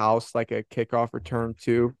Utah House like a kickoff return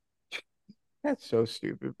too. That's so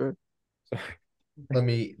stupid, bro. Let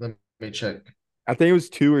me check. I think it was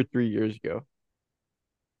 2 or 3 years ago.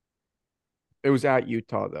 It was at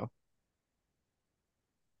Utah though.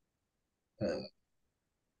 Uh,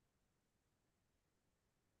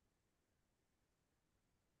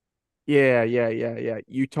 Yeah.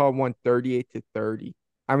 Utah won 38-30.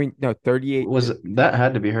 I mean, no, 38 was to that 10.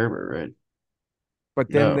 had to be Herbert, right? But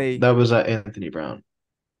then No, they that was Anthony Brown.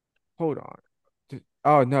 hold on.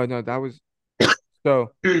 Oh no, that was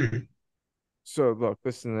so so look,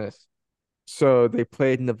 listen to this. So they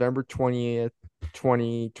played November 20th,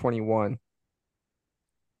 2021,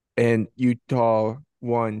 and Utah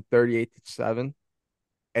won 38-7.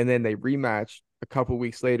 And then they rematched a couple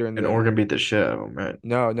weeks later in And the Oregon beat the shit out of him, right?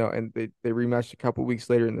 no, and they rematched a couple weeks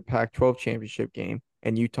later in the Pac-12 championship game,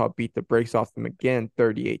 and Utah beat the brakes off them again,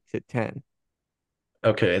 38-10.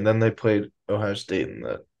 Okay, and then they played Ohio State in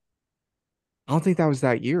the I don't think that was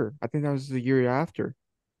that year. I think that was the year after.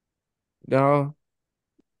 No,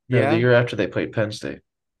 no, the yeah, year after they played Penn State.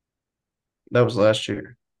 That was last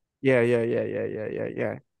year.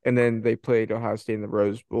 yeah. And then they played Ohio State in the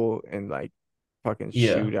Rose Bowl and like fucking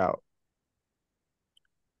Yeah. shootout.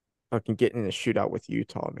 Fucking getting in a shootout with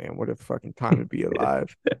Utah, man. What a fucking time to be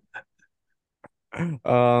alive.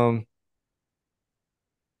 Um,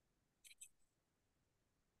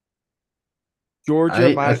 Georgia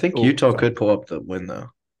I might. think Oh, Utah sorry. could pull up the win though.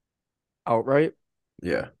 Outright,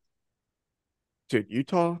 Yeah. dude.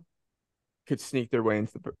 Utah could sneak their way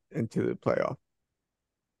into the playoff.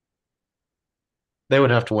 They would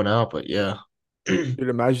have to win out, but yeah. Dude,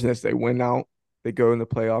 imagine this: they win out, they go in the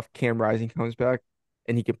playoff. Cam Rising comes back,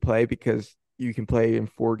 and he can play because you can play in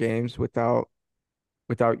 4 games without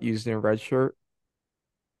using a red shirt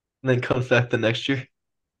And then comes back the next year.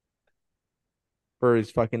 for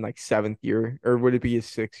his fucking like 7th year, or would it be his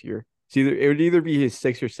 6th year? It would either be his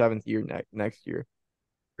 6th or 7th year next year.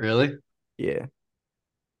 Really? Yeah,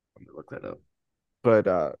 Let me look that up. but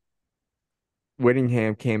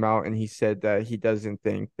Whittingham came out and he said that he doesn't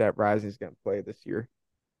think that Rising's gonna play this year.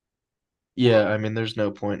 Yeah, I mean, there's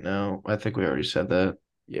no point now. I think we already said that.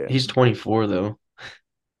 Yeah, He's 24 though.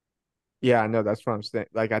 yeah, I know. That's what I'm saying.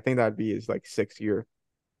 Like, I think that'd be his like 6th year.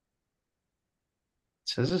 It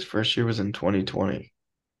says his first year was in 2020.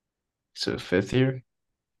 So fifth year?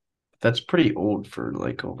 That's pretty old for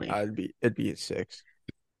like only. It'd be his sixth.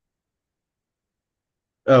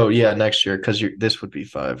 Oh yeah, next year because you this would be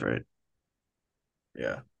five, right?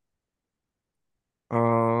 Yeah.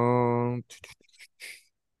 Um,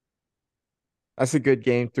 that's a good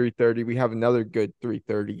game. 3:30. We have another good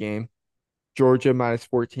 3:30 game. Georgia minus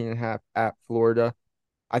 14 and a half at Florida.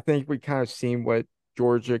 I think we kind of seen what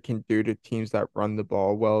Georgia can do to teams that run the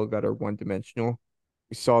ball well, that are one dimensional.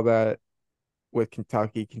 We saw that with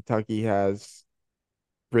Kentucky. Kentucky has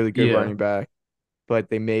really good Yeah, running back, but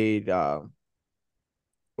they made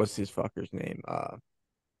what's his fucker's name?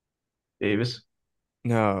 Davis.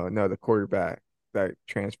 No, the quarterback that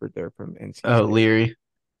transferred there from NC Oh, State. Leary.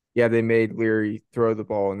 Yeah, they made Leary throw the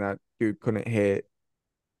ball, and that dude couldn't hit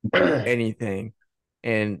anything.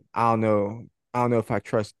 And I don't know if I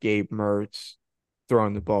trust Gabe Mertz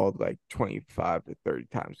throwing the ball like 25 to 30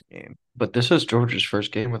 times a game. But this is Georgia's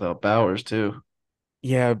first game without Bowers too.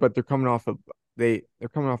 Yeah, but they're coming off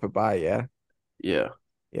a bye, yeah. Yeah.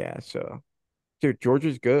 Yeah, so dude,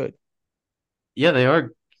 Georgia's good. Yeah, they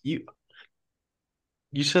are.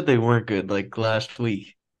 You said they weren't good like last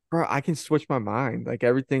week. Bro, I can switch my mind. Like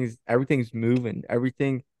everything's moving.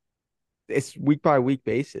 Everything it's week by week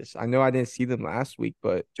basis. I know I didn't see them last week,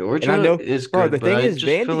 but and I Georgia know, is bro, good, the but thing I is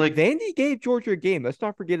just feel like Vandy gave Georgia a game. Let's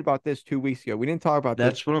not forget about this 2 weeks ago. We didn't talk about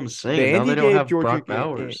this. that's what I'm saying. Now they Vandy don't gave have Georgia a Brock game,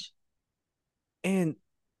 Bowers. and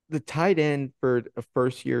the tight end for a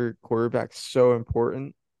first year quarterback is so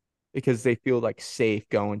important because they feel like safe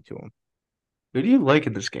going to him. Who do you like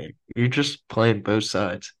in this game? You're just playing both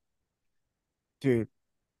sides. Dude,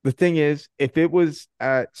 the thing is, if it was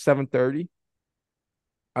at 7:30,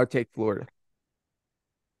 I'd take Florida.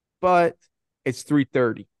 But it's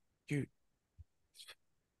 3:30. Dude,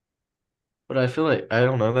 But I feel like I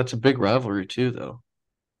don't know. That's a big rivalry too, though.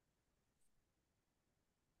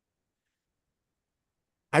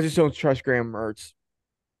 I just don't trust Graham Mertz.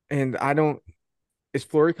 And I don't is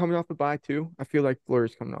Florida coming off a bye too? I feel like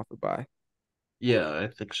Florida's coming off a bye. Yeah, I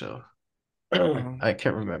think so. Um, I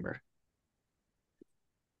can't remember.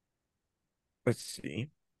 let's see.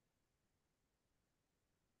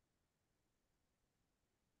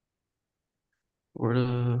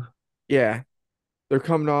 Florida. Yeah, they're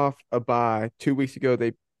coming off a bye. 2 weeks ago,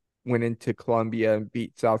 they went into Columbia and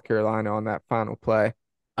beat South Carolina on that final play.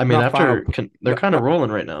 I mean, Not final, they're kind of not.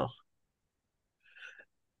 rolling right now.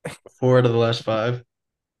 4 out of the last 5.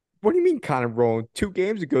 What do you mean, kind of rolling? 2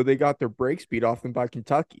 games ago, they got their break speed off them by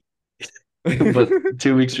Kentucky. But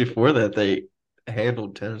 2 weeks before that, they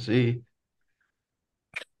handled Tennessee.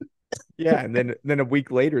 Yeah, and then a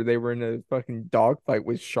week later, they were in a fucking dogfight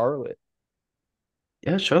with Charlotte.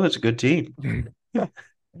 Yeah, Charlotte's a good team.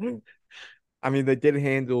 I mean, they did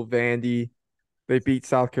handle Vandy. They beat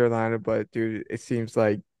South Carolina, but dude, it seems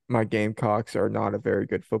like my Gamecocks are not a very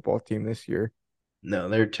good football team this year. No,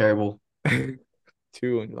 they're terrible.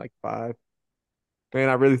 2-5. Man,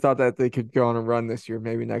 I really thought that they could go on a run this year,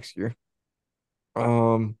 maybe next year.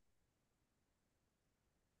 Um,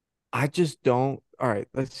 I just don't. All right,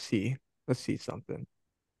 let's see. Let's see something.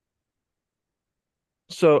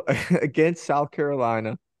 So against South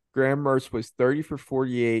Carolina, Graham Mertz was 30 for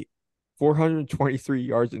 48, 423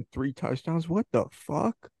 yards and 3 touchdowns. What the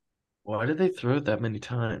fuck? Why did they throw it that many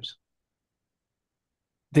times?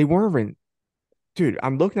 They weren't even, dude,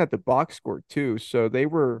 I'm looking at the box score too. So they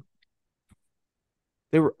were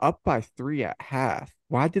up by 3 at half.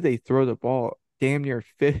 Why did they throw the ball damn near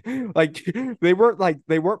fifth? Like they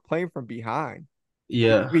weren't playing from behind.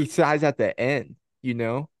 Yeah, Besides at the end, you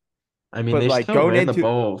know. I mean, But they like still going ran the into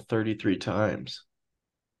ball 33 times.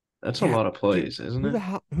 That's a yeah, lot of dude, plays, isn't it?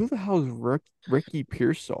 who the hell is Ricky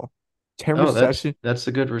Pearsall? 10 Oh, that's reception. that's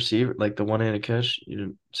the good receiver, like the one-handed catch. You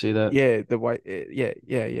didn't see that? Yeah, the white Yeah,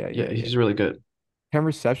 yeah. he's really good. 10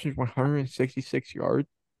 receptions, 166 yards.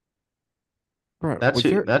 Bro, That's was who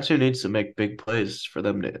there that's who needs to make big plays for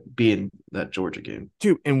them to be in that Georgia game.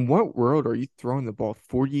 dude, in what world are you throwing the ball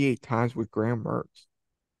 48 times with Graham Mertz?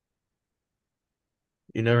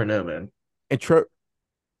 You never know, man. And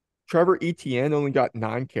Trevor Etienne only got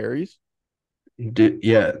 9 carries.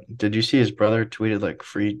 Did you see his brother tweeted like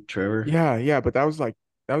free Trevor? Yeah, yeah, but that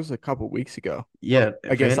was a couple weeks ago Yeah,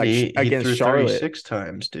 against Vandy, he against threw Charlotte. 36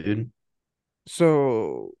 times, dude.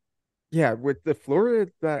 So yeah, with the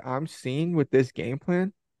Florida that I'm seeing with this game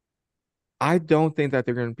plan, I don't think that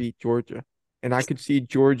they're going to beat Georgia, and I could see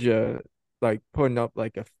Georgia like putting up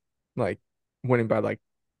like winning by like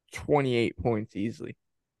 28 points easily.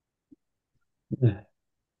 Yeah.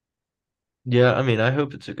 Yeah, I mean, I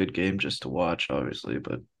hope it's a good game just to watch, obviously,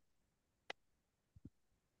 but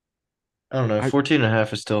I don't know. I 14 and a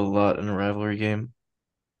half is still a lot in a rivalry game.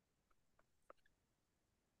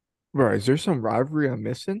 Bro, is there some rivalry I'm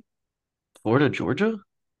missing? Florida, Georgia?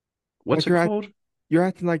 What's Like it called? you're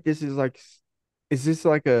acting like this is like is this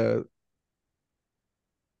like a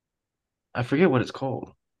I forget what it's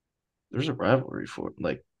called. There's a rivalry for it,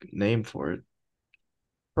 like name for it.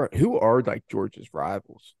 bro, who are like Georgia's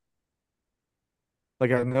rivals?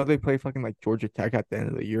 Like I know they play fucking like Georgia Tech at the end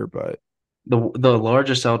of the year, but The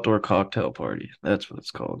largest outdoor cocktail party. That's what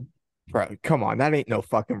it's called. bro, come on, that ain't no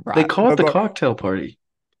fucking They right. call it the cocktail party.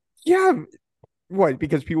 Yeah, what?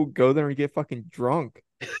 Because people go there and get fucking drunk.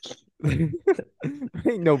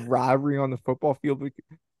 There ain't no rivalry on the football field.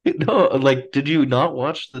 No, like, did you not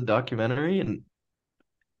watch the documentary and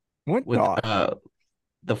What with doc?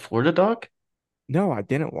 the Florida doc? No, I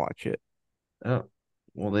didn't watch it. Oh,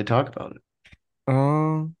 well, they talk about it.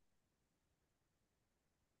 Um,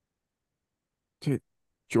 dude,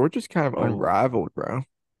 Georgia's kind of Oh, unrivaled, bro.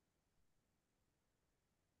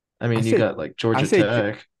 I I mean, you say, got like I Georgia say,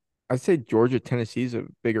 Tech. I say Georgia Tennessee's a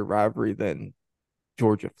bigger rivalry than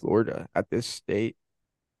Georgia Florida at this state.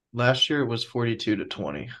 Last year it was 42 to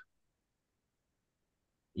 20.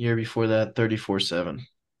 Year before that, 34-7.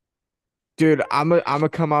 Dude, I'm gonna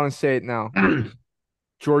come out and say it now. To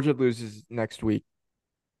Georgia loses next week.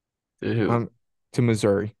 who? Um, to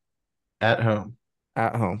Missouri At home.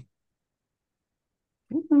 at home.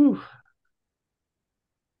 Woo.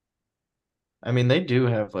 I mean, they do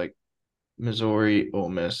have like Missouri, Ole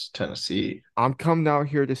Miss, Tennessee. I'm coming out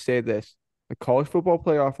here to say this. The college football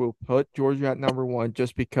playoff will put Georgia at number one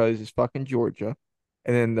just because it's fucking Georgia.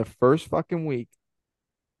 And then the first fucking week,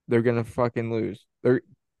 they're gonna fucking lose.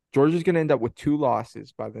 Georgia's gonna end up with 2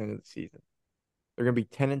 losses by the end of the season. They're gonna be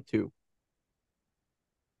 10-2.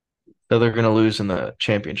 So they're going to lose in the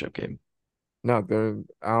championship game. No, I don't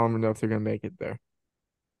even know if they're gonna make it there.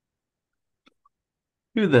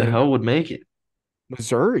 Who the And hell would make it?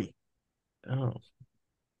 Missouri, Oh,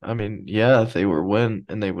 I mean, yeah, if they were win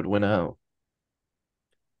and they would win out.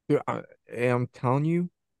 dude, I'm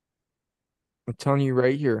I'm telling you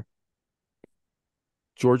right here,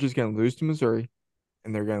 Georgia's gonna lose to Missouri,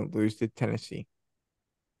 and they're gonna lose to Tennessee.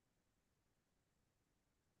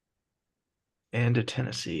 And to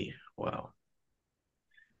Tennessee. Wow.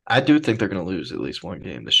 I do think they're going to lose at least one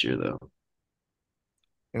game this year, though.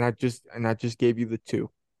 And I just gave you the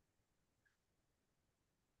two.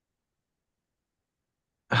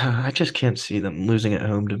 I just can't see them losing at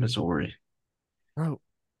home to Missouri. Bro,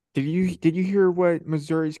 did you hear what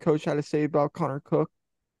Missouri's coach had to say about Connor Cook?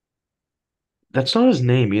 That's not his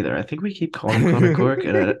name either. I think we keep calling him Connor Cork,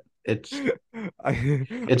 and it's I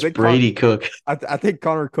it's think Brady Cook. I think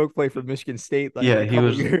Connor Cook played for Michigan State like Yeah, a he couple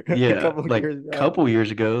was. years a Yeah, couple like years back, couple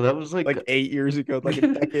years ago. That was like like 8 years ago, like a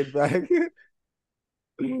decade back.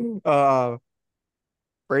 Uh,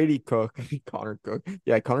 Brady Cook, Connor Cook.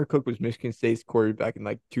 Yeah, Connor Cook was Michigan State's quarterback in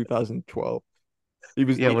like 2012.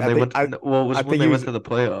 yeah when I they think went. Well, it I was when think they he went was to the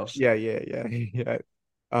playoffs. yeah. Yeah.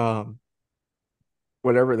 Um,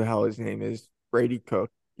 whatever the hell his name is, Brady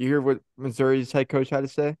Cook. You hear what Missouri's head coach had to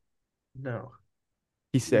say? No.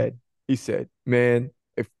 He said, man,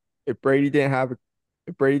 if Brady didn't have a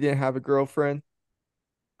if Brady didn't have a girlfriend,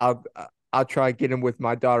 I'll I'll try to get him with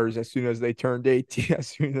my daughters as soon as they turned 18, as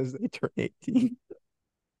soon as they turn 18.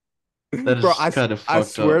 That Bro, is kind of I fucked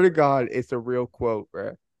swear up. to God, it's a real quote,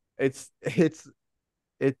 bro. It's it's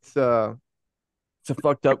it's uh it's a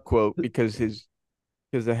fucked up quote because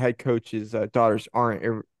the head coach's daughters aren't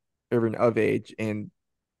even of age, and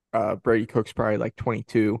Brady Cook's probably like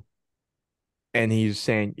 22. And he's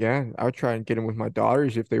saying, yeah, I would try and get him with my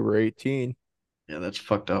daughters if they were 18. Yeah, that's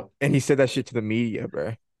fucked up. And he said that shit to the media,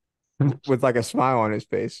 bro, with like a smile on his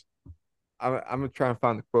face. I'm gonna try and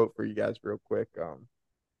find the quote for you guys real quick.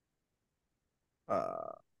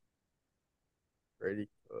 Uh, Brady,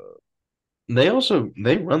 They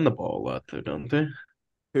run the ball a lot though, don't they?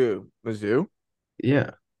 who? Mizzou?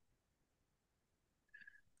 Yeah.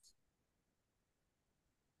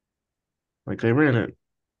 Like they ran it.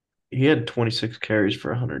 He had 26 carries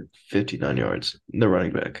for 159 yards. The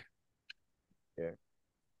running back. Yeah.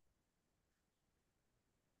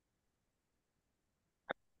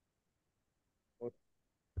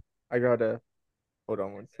 I gotta hold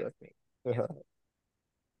on one second.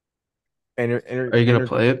 Enter, enter, Are you gonna enter.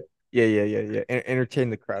 play it? Yeah, yeah, yeah, yeah. Entertain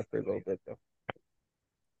the crowd for a little bit though.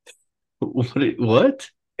 What?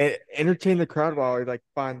 Entertain the crowd while I like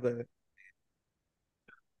find the.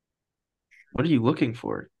 What are you looking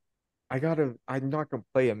for? I gotta. I'm not gonna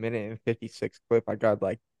play a minute and 56 clip. I got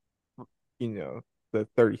like you know the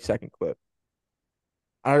 30-second clip.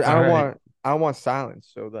 I All don't right. want. I don't want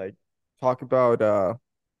silence. So like, talk about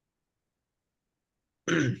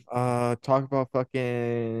talk about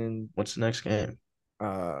fucking What's the next game?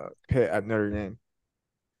 Pitt at Notre Dame.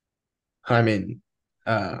 I mean,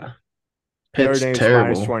 uh, Notre Pitt's Dame's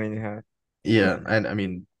minus terrible. 20 and a half. Yeah, and I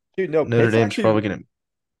mean Dude, no, Notre Pitt's Dame's actually probably gonna.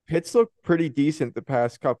 Pitt's looked pretty decent the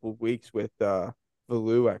past couple of weeks with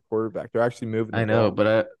Valou at quarterback. They're actually moving the I know, ball.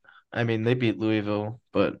 but I mean they beat Louisville,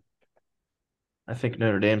 but I think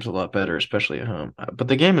Notre Dame's a lot better, especially at home. But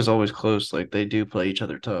the game is always close. Like they do play each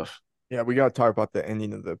other tough. Yeah, we gotta talk about the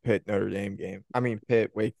ending of the Pitt Notre Dame game. I mean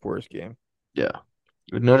Pitt Wake Forest game. Yeah,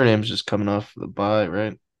 Notre Dame's just coming off the bye,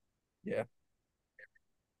 right? Yeah.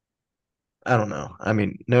 I don't know. I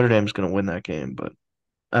mean Notre Dame's gonna win that game, but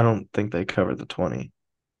I don't think they cover the 20.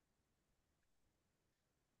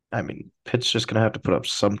 I mean Pitt's just gonna have to put up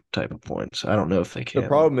some type of points. I don't know if they The can though.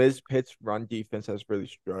 problem is Pitt's run defense has really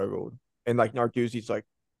struggled. And like Narduzzi's like,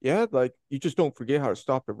 yeah, like you just don't forget how to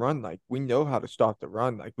stop the run. Like we know how to stop the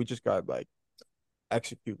run. Like we just gotta like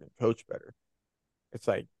execute and coach better. It's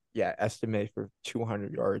like, yeah, estimate for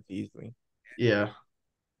 200 yards easily. Yeah,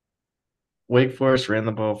 Wake Forest ran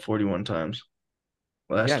the ball 41 times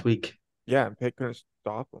Yeah, last week. yeah, and Pitt couldn't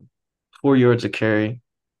stop them. 4 yards a carry.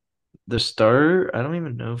 The starter, I don't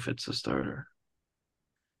even know if it's the starter.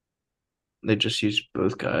 They just used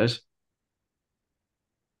both guys.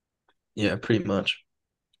 Yeah, pretty much.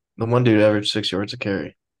 The one dude averaged 6 yards a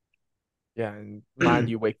carry. Yeah, and mind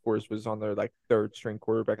you, Wake Forest was on their like third string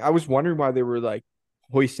quarterback. I was wondering why they were like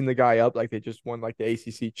hoisting the guy up like they just won like the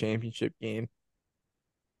ACC championship game.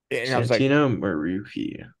 And Santino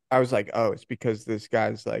Maruki. I was like, oh, it's because this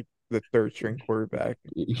guy's like the third string quarterback,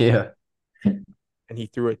 Yeah. and he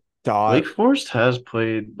threw a dot. Wake Forest has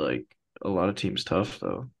played like a lot of teams tough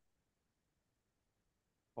though.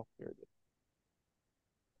 Oh, here it is.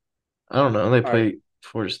 I don't know. They All right, play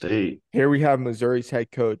Florida State. here we have Missouri's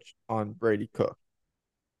head coach on Brady Cook.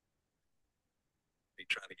 Be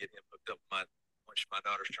trying to get him hooked up my once my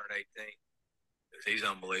daughters turn 18 because he's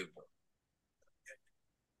unbelievable.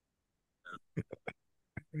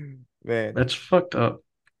 Man, That's fucked up.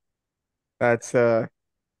 that's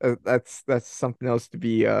that's something else to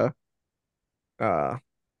be uh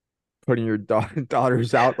putting your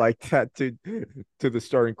daughters out like that to the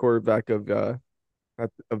starting quarterback of the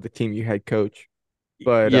team you head coach.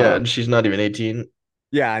 But Yeah, and she's not even 18.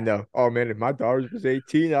 yeah, I know. Oh man, if my daughter was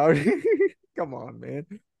 18, I would come on, man.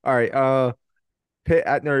 All right, Pitt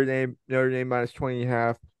at Notre Dame minus 20 and a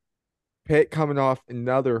half. Pitt coming off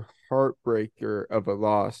another heartbreaker of a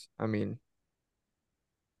loss. I mean,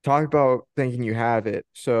 talk about thinking you have it.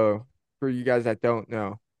 So for you guys that don't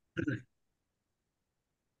know,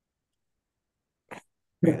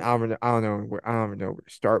 man, I don't know I don't even know where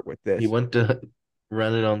to start with He this. went to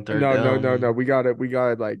run it on third No, no, no, no. down. We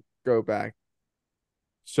gotta like go back.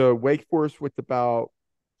 So Wake Forest with about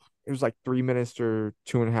it was like 3 minutes or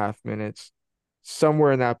 2.5 minutes,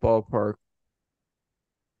 somewhere in that ballpark.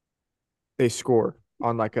 They score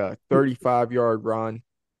on like a 35-yard run,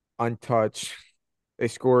 untouched. They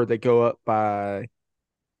score. They go up by,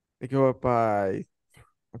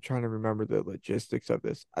 I'm trying to remember the logistics of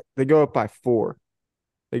this. They go up by four.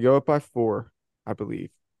 They go up by four, I believe.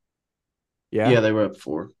 Yeah. Yeah, they were up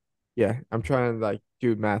four. Yeah. I'm trying to like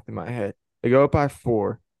do math in my head. They go up by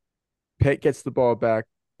four. Pitt gets the ball back.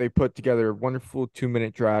 They put together a wonderful 2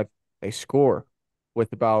 minute drive. They score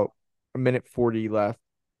with about a minute 40 left.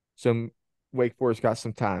 So Wake Forest got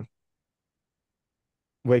some time.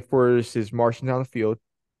 Wake Forest is marching down the field.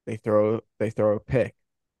 They throw a pick.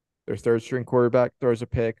 Their third string quarterback throws a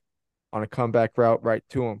pick on a comeback route right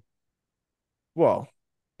to him. Well,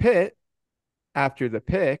 Pitt, after the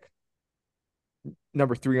pick,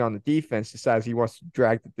 number three on the defense decides he wants to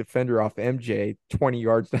drag the defender off MJ 20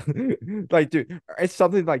 yards down. Like, dude, it's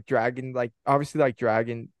something like dragging, like obviously like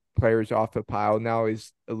dragging players off a pile now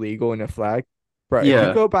is illegal in a flag. But if you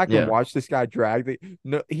Yeah, go back and yeah. watch this guy drag the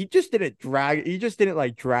no, he just didn't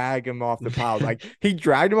like drag him off the pile. Like he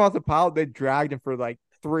dragged him off the pile, then dragged him for like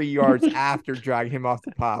 3 yards after dragging him off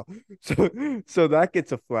the pile. So that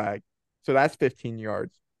gets a flag. So that's 15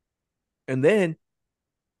 yards. And then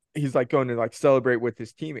he's like going to like celebrate with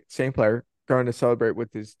his teammate, same player, going to celebrate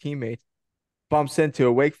with his teammates, bumps into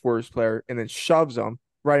a Wake Forest player and then shoves him.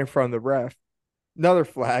 right in front of the ref. Another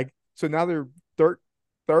flag. So now they're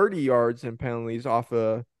 30 yards in penalties off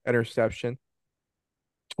a interception.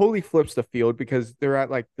 Totally flips the field because they're at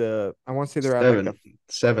like I want to say they're at like the,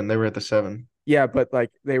 7. They were at the 7. yeah, but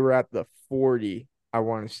like they were at the 40, I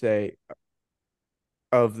want to say,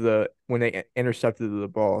 of the when they intercepted the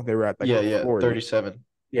ball. They were at like Yeah, the yeah, 40. 37.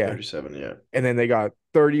 Yeah. 37, yeah. And then they got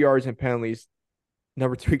 30 yards in penalties.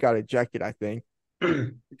 Number three got ejected, I think,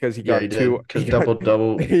 because he Yeah, he got two. did. Because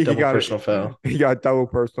double He double got personal foul. he got double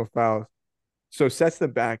personal fouls. So sets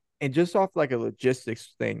them back. And just off like a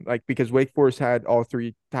logistics thing, like because Wake Forest had all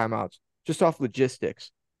three timeouts, just off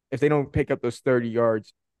logistics. If they don't pick up those 30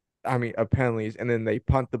 yards, I mean, of penalties, and then they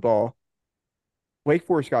punt the ball, Wake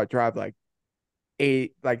Forest got to drive like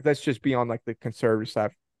eight, like let's just be on like the conservative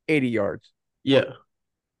side, 80 yards. Yeah.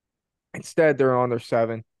 Instead, they're on their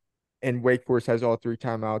 7, and Wake Forest has all three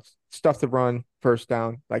timeouts. Stuff the run, first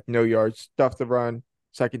down, like no yards. Stuff the run,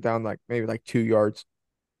 second down, like maybe like 2 yards.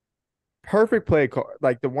 Perfect play call.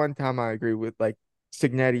 Like the one time I agree with like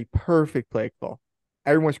Signetti, perfect play call.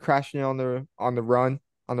 Everyone's crashing on the run,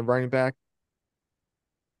 on the running back.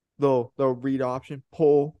 They'll read option,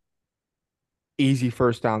 pull, easy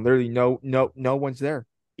first down. Literally no one's there.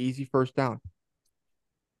 Easy first down.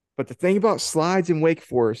 But the thing about slides in Wake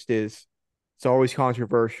Forest is it's always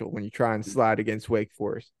controversial when you try and slide against Wake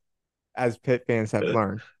Forest, as Pitt fans have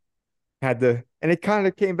learned. And it kind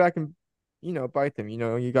of came back and bite them.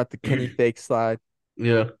 You got the Kenny fake slide.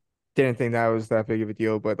 Yeah. Didn't think that was that big of a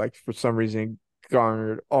deal, but like for some reason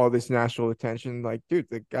garnered all this national attention. Like, dude,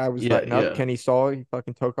 the guy was Yeah, letting up. yeah. Kenny saw it, he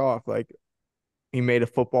fucking took off. Like he made a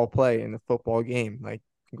football play in the football game. Like,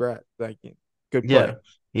 congrats. Like good Yeah. play.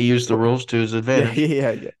 He used the But rules to his yeah, advantage.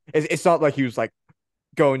 yeah. It's not like he was like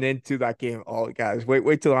going into that game. Oh, guys,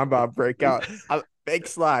 wait till I'm about to break out. Big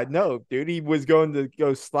slide. No, dude, he was going to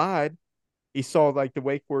go slide. He saw like the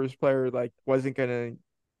Wake Forest player like wasn't gonna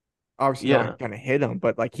obviously Yeah. not gonna hit him,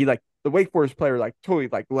 but like he like the Wake Forest player like totally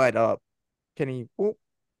like let up. Can he? Well,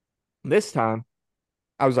 this time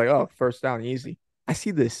I was like, oh, first down, easy. I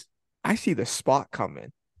see this. I see the spot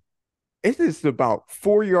coming. It is about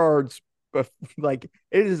 4 yards, but like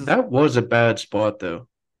it is That was a bad spot though.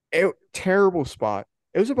 a terrible spot.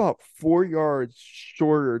 It was about 4 yards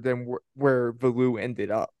shorter than where Valu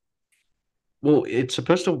ended up. Well, it's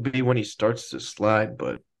supposed to be when he starts to slide,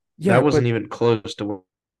 but Yeah, that but wasn't even close to where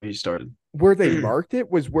he started. where they marked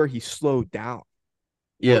it was where he slowed down.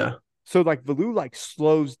 Yeah. So like Valu like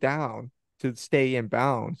slows down to stay in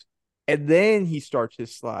bounds, and then he starts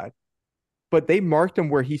his slide. But they marked him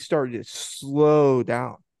where he started to slow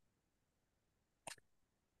down.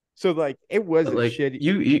 So like it was But a like shitty.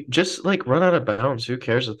 you just like run out of bounds. Who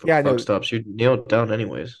cares if the Yeah, clock no, stops? You nail it down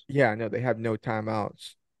anyways. yeah, no, they have no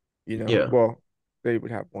timeouts. Yeah. Well, they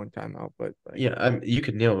would have one timeout, but like Yeah. You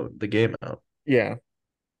could nail the game out. yeah,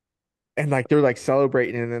 and like they're like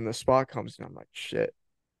celebrating, and then the spot comes, and I'm like shit.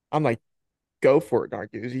 I'm like, go for it,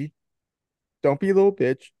 Nargoozy. Don't be a little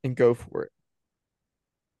bitch and go for it.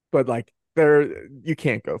 But like there, you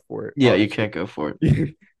can't go for it, Yeah, you obviously. can't go for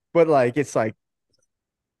it. But like it's like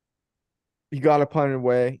you got to punt it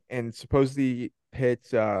away, and supposedly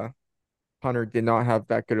Pitt's punter did not have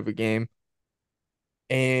that good of a game,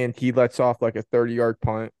 and he lets off like a 30-yard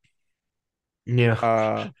punt. Yeah.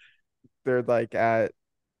 Uh, they're like at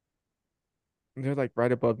they're like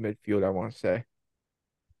right above midfield, I want to say,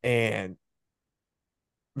 and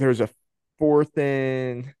there's a fourth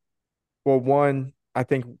and well, one I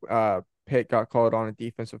think Pitt got called on a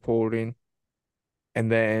defensive holding,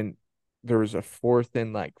 and then there was a fourth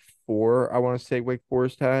and like 4, I want to say Wake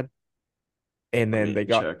Forest had, and Let then me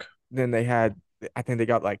check. they had I think they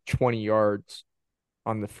got like 20 yards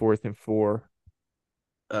on the fourth and 4.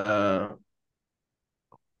 Uh,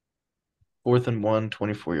 4th and 1,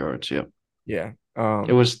 24 yards. Yep. Yeah.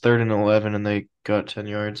 It was 3rd and 11, and they got 10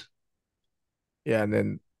 yards Yeah, and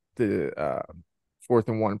then the fourth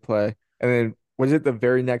and 1 play. And then was it the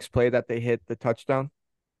very next play that they hit the touchdown?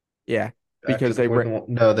 Yeah, after because the they fourth ran. and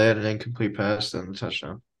one. No, they had an incomplete pass and a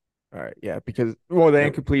touchdown. All right, yeah, because well, the Yep.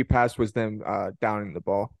 incomplete pass was them downing the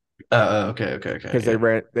ball Okay, okay, okay. because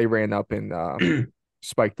they ran up and Yeah.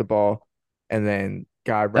 spiked the ball, and then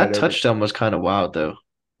got That touchdown was kind of wild though.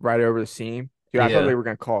 right over the seam. Dude, I thought they Yeah. were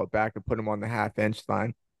gonna call it back and put him on the half inch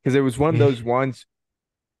line because it was one of those ones.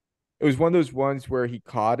 It was one of those ones where he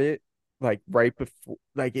caught it like right before,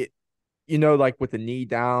 like it, like with the knee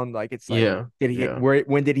down, like it's like, Yeah. did he Yeah. where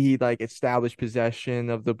when did he like establish possession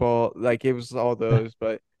of the ball? Like it was all those,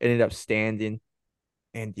 but it ended up standing.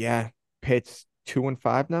 And yeah, Pitt's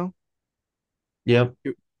 2-5 now. Yep.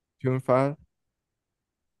 2-5.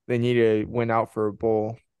 They need to win out for a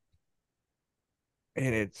bowl.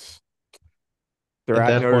 and they're At at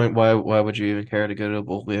that Notre. point, why would you even care to go to a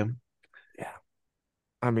bowl game? Yeah,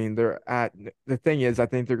 I mean they're at. The thing is, I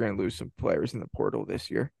think they're going to lose some players in the portal this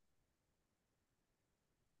year.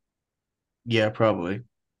 Yeah, probably.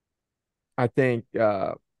 I think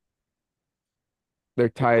their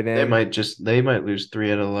tight end. They might lose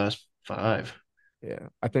three out of the last five. Yeah,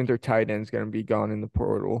 I think their tight end's going to be gone in the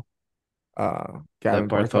portal. That Gavin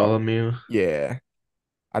Barthol. Bartholomew. Yeah,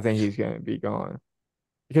 I think he's going to be gone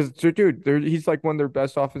because dude, he's like one of their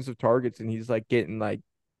best offensive targets, and he's like getting like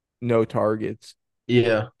no targets,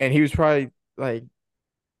 Yeah, and he was probably like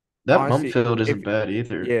that honestly, Mumfield if isn't bad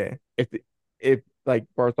either. yeah, if like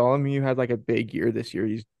Bartholomew had like a big year this year,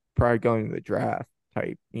 he's probably going to the draft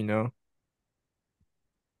type, you know.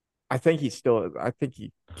 I think he still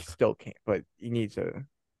can't, but he needs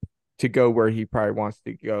to go where he probably wants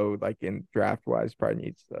to go, like in draft wise, probably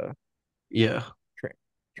needs to Yeah, tra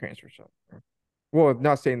transfer something. Well, I'm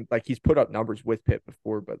not saying like he's put up numbers with Pitt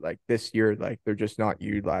before, but like this year, like they're just not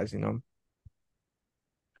utilizing him.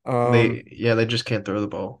 Um, they just can't throw the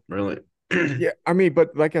ball, really. yeah, I mean,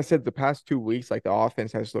 but like I said, the past 2 weeks, like the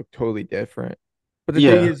offense has looked totally different. But the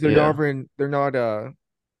thing Yeah, is, yeah. they're not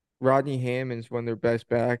Rodney Hammond's one of their best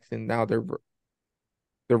backs, and now they're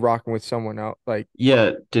rocking with someone else. Like,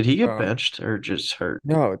 Yeah, did he get uh, benched or just hurt?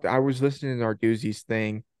 no, I was listening to Narduzzi's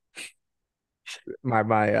thing.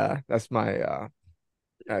 That's my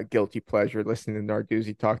guilty pleasure listening to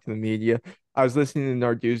Narduzzi talk to the media. I was listening to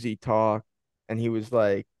Narduzzi talk, and he was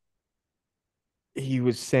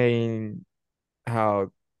saying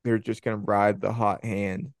how they're just gonna ride the hot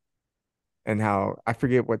hand, and how I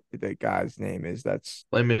forget what the guy's name is. That's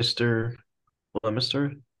Flemister,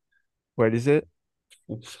 Flemister, what is it?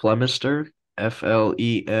 Flemister, Flemister.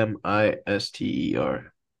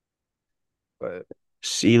 But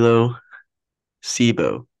CeeLo,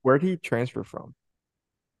 Sibo. where'd he transfer from?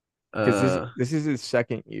 Because Uh, this is his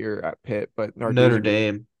second year at Pitt, but Notre Narduzzi was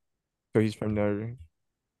Dame. so he's from Notre Dame.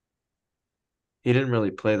 He didn't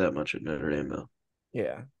really play that much at Notre Dame though.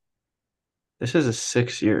 Yeah, This is a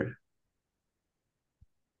 6 year.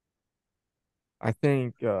 I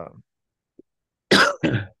think I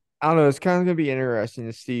don't know. It's kind of gonna be interesting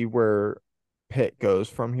to see where Pitt goes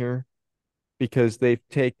from here because they've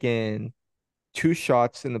taken two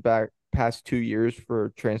shots in the back past 2 years for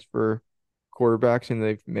transfer quarterbacks and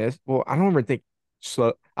they've missed. Well, I don't even think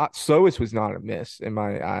Slovis was not a miss in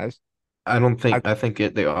my eyes. I I think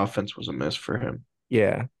the offense was a miss for him.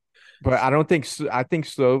 Yeah, but I don't think I think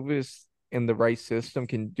Slovis in the right system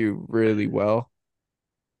can do really well.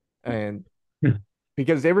 And Hmm.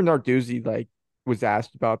 because Aaron Narduzzi like was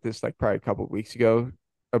asked about this like probably a couple of weeks ago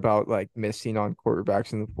about like missing on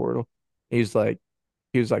quarterbacks in the portal. He's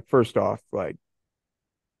he was like first off like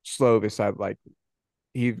Slovis I like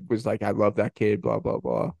he was like I love that kid blah blah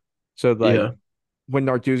blah. So like Yeah, when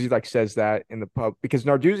Narduzzi like says that in the pub because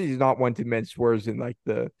Narduzzi is not one to mince words in like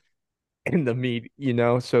the in the meat, you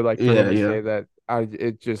know. So like for him to yeah. say that I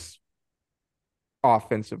it just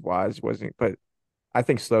offensive wise wasn't but I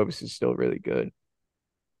think Slovis is still really good.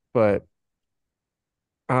 But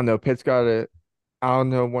I don't know. Pitt's got it. I don't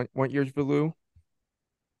know what year's Valu.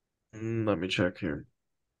 Let me check here.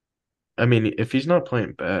 I mean, if he's not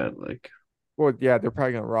playing bad, like Well, yeah, they're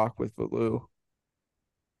probably gonna rock with Valu.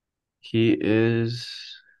 he is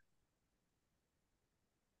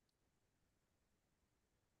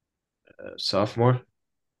a sophomore.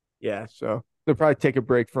 Yeah, so they'll probably take a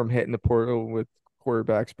break from hitting the portal with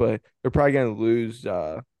quarterbacks, but they're probably gonna lose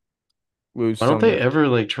Why don't some of they their. ever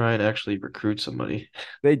like try and actually recruit somebody?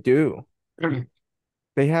 They do.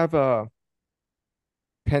 They have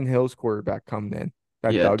Penn Hill's quarterback coming in.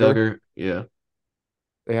 That Yeah, Duggar. Duggar. Yeah.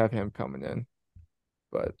 They have him coming in,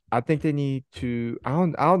 but I think they need to. I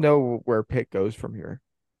don't know where Pitt goes from here.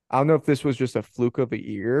 I don't know if this was just a fluke of a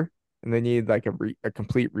year and they need like a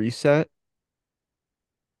complete reset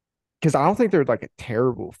because I don't think they're like a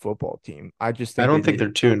terrible football team. I just I think they don't think need. they're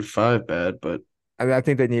 2-5 bad, but I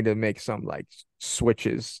think they need to make some like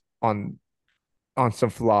switches on some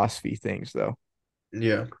philosophy things though.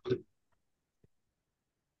 yeah.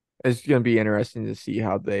 It's gonna be interesting to see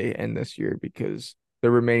how they end this year because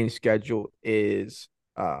the remaining schedule is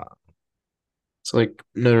It's like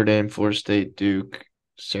Notre Dame, Florida State, Duke,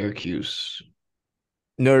 Syracuse.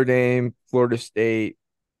 Notre Dame, Florida State,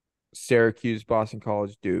 Syracuse, Boston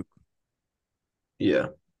College, Duke. Yeah,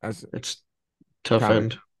 That's it's tough kind of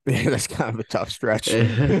end. yeah, that's kind of a tough stretch.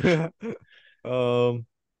 Um,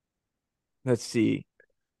 let's see.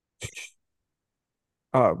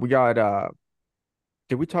 We got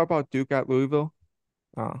did we talk about Duke at Louisville?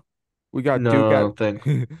 Uh, we got Duke No, I at don't think.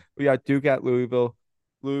 we got Duke at Louisville.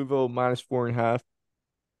 Louisville minus 4.5.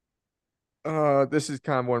 This is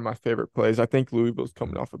kind of one of my favorite plays. I think Louisville's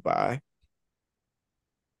coming off a bye.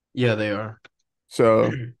 Yeah, they are.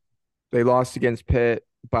 So they lost against Pitt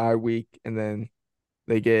bye week, and then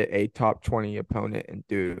they get a top 20 opponent in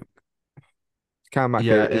Duke. It's kind of my Yeah,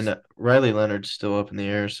 favorite. and Is Riley Leonard's still up in the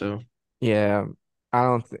air, so yeah, I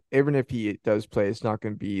don't th even if he does play, it's not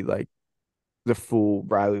going to be like the full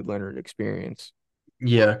Riley Leonard experience.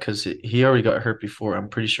 yeah, because he already got hurt before. I'm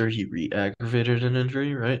pretty sure he re-aggravated an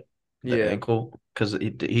injury, right? The Yeah, ankle, because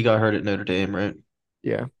he got hurt at Notre Dame, right?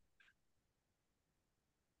 yeah.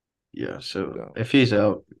 Yeah, so So, if he's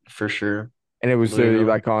out, for sure, and it was literally Louisville.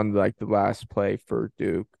 like on like the last play for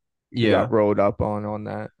Duke. He got Yeah, rolled up on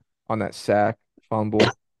that sack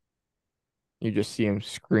fumble. You just see him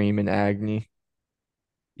scream in agony.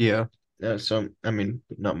 yeah. Yeah, so I mean,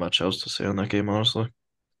 not much else to say on that game, honestly.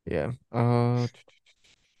 Yeah.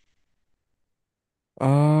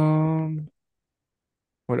 Um,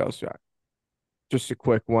 what else? Just a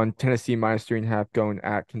quick one. Tennessee minus 3.5 going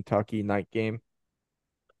at Kentucky night game.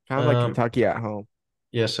 Kind of like Um, Kentucky at home.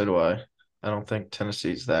 yeah, so do I. I don't think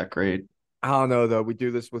Tennessee's that great. I don't know though. We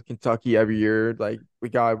do this with Kentucky every year. Like we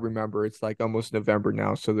gotta remember it's like almost November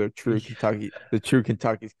now, so the true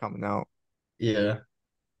Kentucky's coming out. Yeah,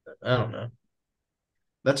 I don't know.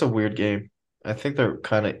 That's a weird game. I think they're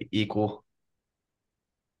kind of equal.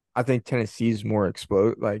 I think Tennessee's more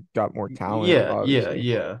explode, like got more talent, Yeah, yeah, obviously.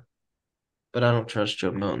 yeah. But I don't trust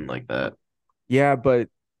Joe Milton like that. Yeah, but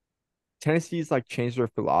Tennessee's like changed their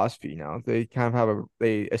philosophy now. They kind of have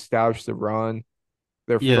they established the run.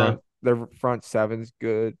 Yeah, Their front seven's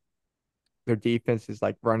good. Their defense is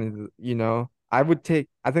like running.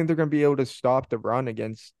 I think they're gonna be able to stop the run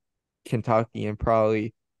against Kentucky and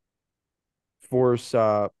probably force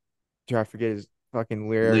I forget his fucking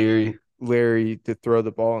Leary. Larry to throw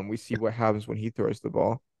the ball, and we see what happens when he throws the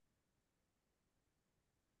ball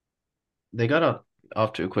They got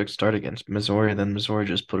off to a quick start against Missouri, then Missouri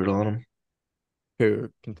just put it on them.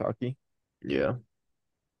 to Kentucky. Yeah,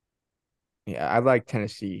 Yeah, I like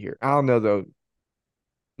Tennessee here. I don't know though.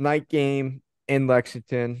 Night game in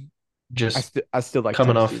Lexington. just I still like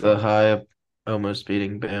coming Tennessee off the though. high of almost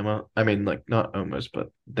beating Bama. I mean, like not almost,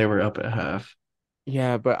 but they were up at half.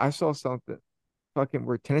 Yeah, but I saw something fucking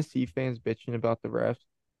were Tennessee fans bitching about the refs.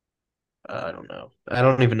 I don't know. I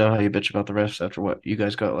don't even know how you bitch about the refs after what you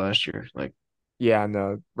guys got last year. Like, Yeah,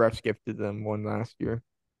 no, refs gifted them one last year.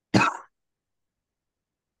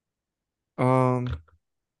 Um,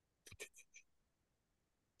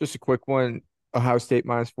 just a quick one. Ohio State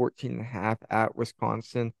minus 14.5 at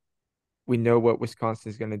Wisconsin. We know what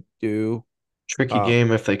Wisconsin's gonna do. tricky Um,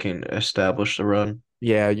 game if they can establish the run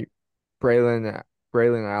yeah, Braylon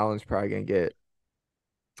Braylon Allen's probably gonna get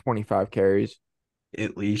 25 carries.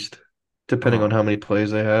 at least, depending on Um, how many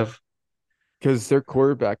plays they have. because their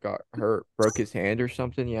quarterback got hurt, broke his hand or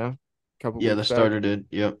something, yeah, a couple Yeah, the weeks back. starter did.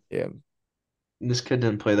 Yep. Yeah, This kid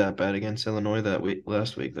didn't play that bad against Illinois that week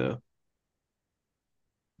last week though.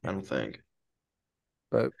 I don't think.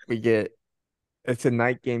 but it's a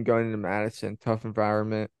night game going into Madison, tough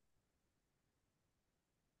environment.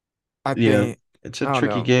 I Yeah, think it's a I don't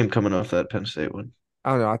tricky know. game coming off that Penn State one.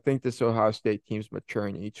 I don't know. I think this Ohio State team's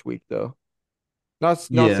maturing each week though. Not saying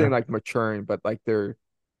Yeah, like maturing, but like they're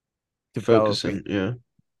developing. focusing. Yeah,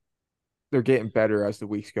 They're getting better as the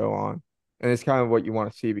weeks go on. And it's kind of what you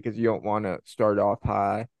want to see because you don't want to start off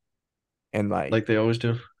high and like like they always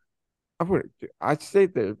do. I'd say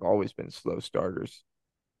they've always been slow starters.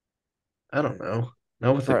 I don't know.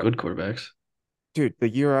 Not with the Right. good quarterbacks. Dude, the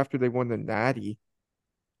year after they won the Natty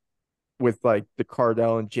with like the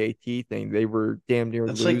Cardell and JT thing, they were damn near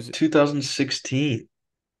That's like losing. 2016.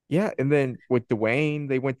 Yeah, and then with Dwayne,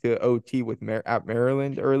 they went to OT with at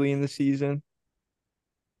Maryland early in the season.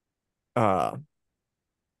 Uh,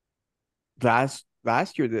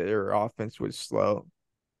 last year their offense was slow.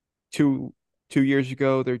 Two 2 years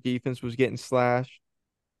ago, their defense was getting slashed.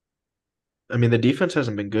 I mean, the defense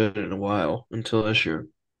hasn't been good in a while until this year.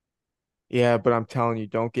 Yeah, but I'm telling you,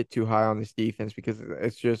 don't get too high on this defense because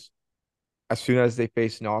it's just as soon as they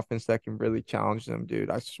face an offense that can really challenge them,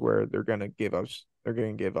 dude, I swear they're gonna give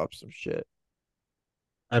up some shit.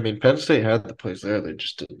 I mean, Penn State had the plays there, they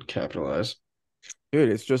just didn't capitalize. Dude,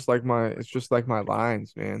 it's just like my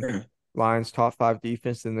Lions, man. Lions top five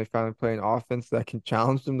defense, and they finally play an offense that can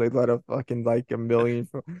challenge them. They let up fucking like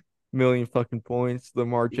million fucking points.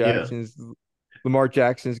 Yeah, Lamar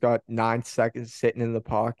Jackson's got 9 seconds sitting in the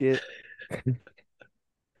pocket.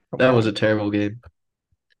 Come that was on. a terrible game.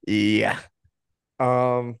 Yeah.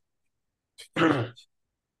 Um,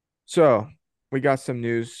 so we got some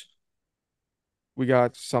news. We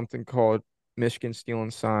got something called Michigan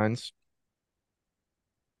stealing signs.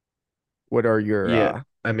 What are your Yeah,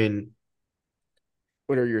 I mean,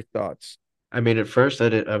 what are your thoughts? at first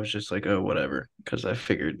I was just like, oh, whatever, because I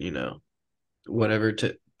figured, whatever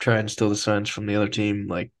to try and steal the signs from the other team.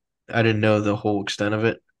 Like, I didn't know the whole extent of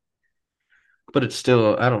it, but it's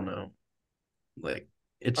still, I don't know. Like,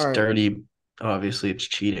 it's All right. dirty. Obviously, it's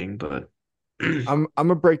cheating, but I'm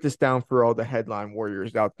gonna break this down for all the headline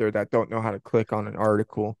warriors out there that don't know how to click on an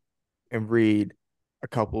article and read a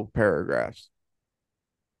couple paragraphs.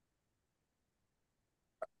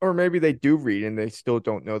 Or maybe they do read and they still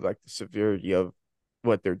don't know like the severity of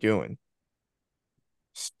what they're doing.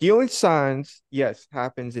 Stealing signs, yes,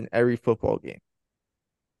 happens in every football game.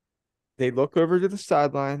 They look over to the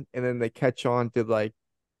sideline and then they catch on to like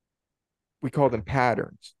we call them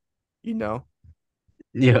patterns, you know?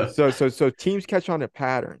 yeah. So teams catch on to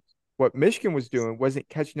patterns. What Michigan was doing wasn't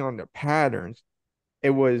catching on to patterns.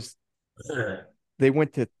 It was they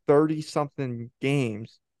went to 30 something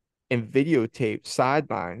games and videotaped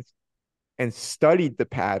sidelines and studied the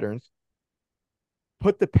patterns,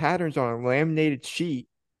 put the patterns on a laminated sheet,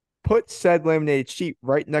 put said laminated sheet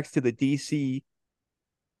right next to the DC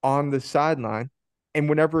on the sideline. And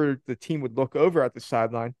whenever the team would look over at the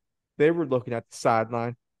sideline, they were looking at the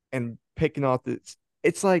sideline and picking off the.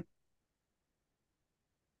 It's like,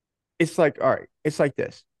 all right, it's like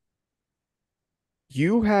this.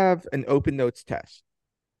 You have an open notes test.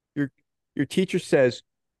 Your your teacher says,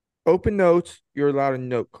 open notes, you're allowed a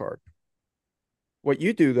note card. What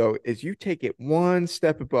you do though is you take it one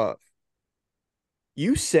step above.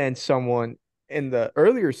 You send someone in the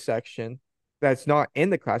earlier section that's not in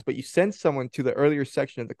the class, but you send someone to the earlier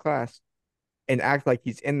section of the class and act like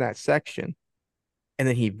he's in that section. And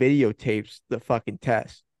then he videotapes the fucking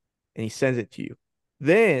test and he sends it to you.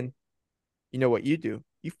 Then you know what you do?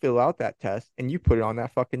 You fill out that test and you put it on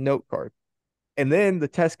that fucking note card. And then the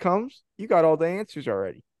test comes, you got all the answers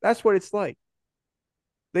already. That's what it's like.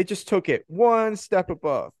 They just took it one step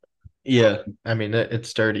above. Yeah,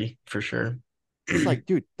 it's dirty for sure. It's like,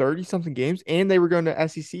 dude, 30 something games. And they were going to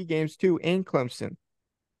SEC games too, and Clemson.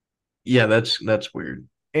 Yeah, that's weird.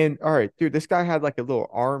 And all right, dude, this guy had like a little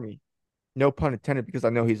army. No pun intended, because I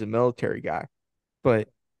know he's a military guy, but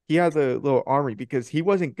he had a little army because he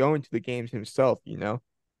wasn't going to the games himself, you know?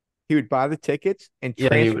 He would buy the tickets and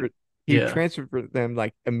Yeah, he would. he would Yeah, transfer them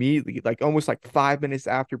like immediately, like almost like 5 minutes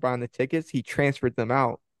after buying the tickets, he transferred them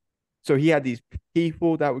out. So he had these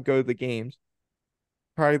people that would go to the games,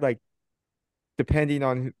 probably like depending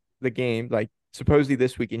on the game, like supposedly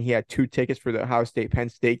this weekend he had two tickets for the Ohio State Penn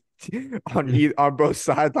State on both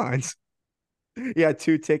sidelines. He had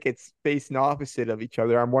two tickets facing opposite of each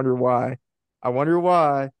other. I'm wondering why. I wonder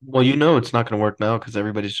why. Well, it's not going to work now because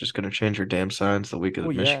everybody's just going to change their damn signs the week Well,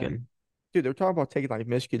 of yeah, Michigan. dude, they're talking about taking like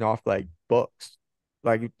Michigan off like books.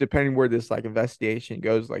 Like depending where this like investigation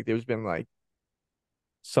goes, like there's been like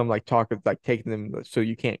some like talk of like taking them so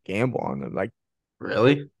you can't gamble on them, like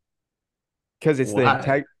Really? because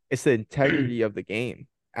Why? it's the integrity of the game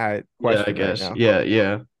at Yeah, I question right guess. now. Yeah,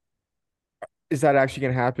 yeah. Is that actually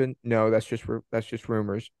gonna happen? No, that's just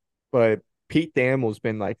rumors. But Pete Thamel's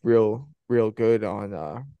been like real good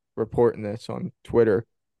on reporting this on Twitter.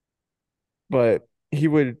 But he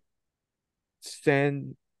would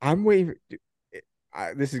send. I'm waiting.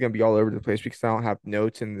 This is gonna be all over the place because I don't have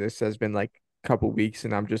notes, and this has been like a couple weeks,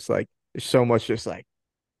 and I'm just like, there's so much just like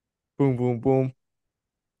boom, boom, boom.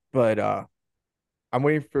 But I'm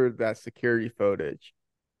waiting for that security footage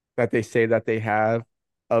that they say that they have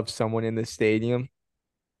of someone in the stadium.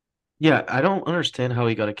 Yeah, I don't understand how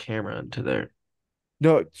he got a camera into there.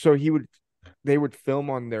 No, so they would film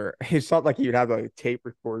on their. It's not like he'd have like a tape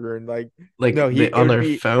recorder and like, Like no, they on their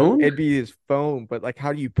phone? it'd be his phone. But like,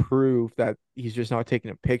 how do you prove that he's just not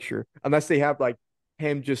taking a picture unless they have like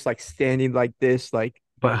him just like standing like this, like.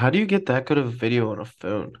 But how do you get that good of a video on a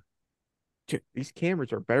phone? Dude, these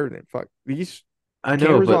cameras are better than fuck. These I know,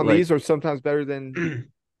 cameras but on like these are sometimes better than.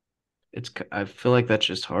 I feel like that's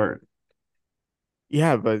just hard.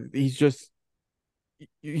 Yeah, but he's just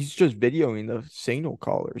videoing the signal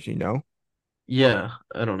callers, you know. Yeah,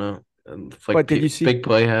 I don't know. And if like But did you see? big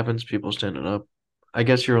play happens, people standing up. I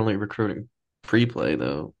guess you're only recruiting pre-play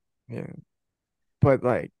though. Yeah, but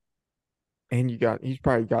like, and he's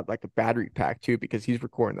probably got like a battery pack too because he's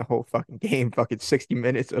recording the whole fucking game, fucking 60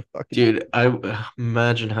 minutes of fucking. Dude, I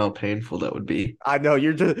imagine how painful that would be. I know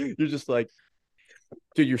you're just like,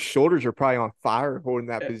 dude, your shoulders are probably on fire holding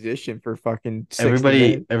that position for fucking 60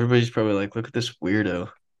 minutes. Everybody's probably like, look at this weirdo,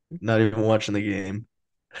 not even watching the game.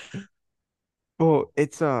 Well,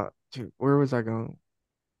 it's dude, where was I going?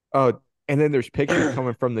 Oh, and then there's pictures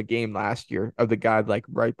coming from the game last year of the guy like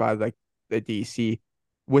right by like the DC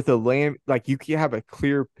with a lamp. Like you can have a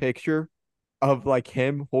clear picture of like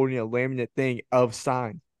him holding a laminate thing of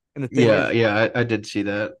signs. And the thing Yeah, is, yeah, I did see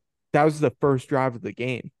that. that was the first drive of the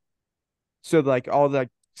game. So like all that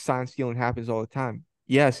sign stealing happens all the time.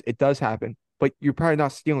 Yes, it does happen, but you're probably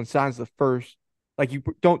not stealing signs the first. Like you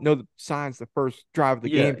don't know the signs the first drive of the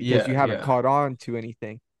game Yeah, because you yeah, haven't yeah. caught on to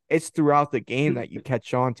anything. It's throughout the game that you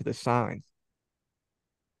catch on to the signs.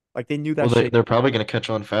 Like they knew Well, that shit. they're probably gonna catch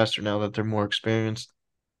on faster now that they're more experienced.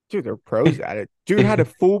 Dude, they're pros at it. Dude had a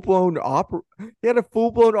full blown he had a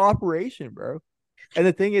full blown operation, bro. And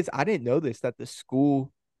the thing is, I didn't know this that the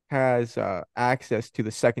school has access to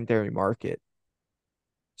the secondary market.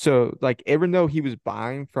 So like even though he was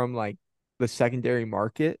buying from like the secondary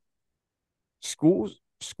market, schools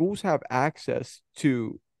have access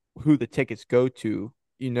to who the tickets go to,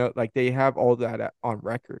 like they have all that on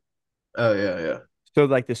record. Oh yeah, yeah. So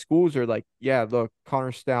like the schools are like, yeah, look,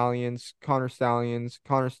 Connor Stallions, Connor Stallions,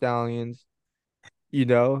 Connor Stallions, you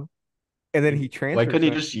know, and then he Why transfers couldn't he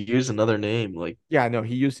them. just use another name? Like, Yeah, no,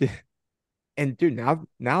 he used it. And dude,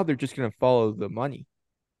 now they're just gonna follow the money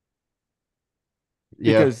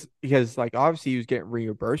yeah, because like obviously he was getting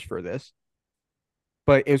reimbursed for this,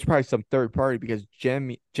 but it was probably some third party because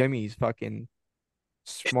Jimmy's fucking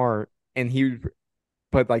smart and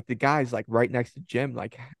but like the guy's like right next to Jim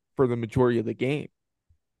like for the majority of the game.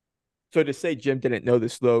 So to say Jim didn't know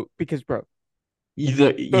this though, because bro, so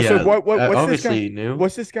yeah. what's this guy? Obviously he knew.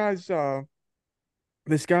 What's this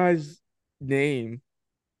guy's name?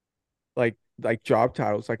 Like job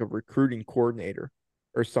titles like a recruiting coordinator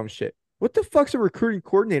or some shit. What the fuck's a recruiting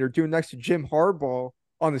coordinator doing next to Jim Harbaugh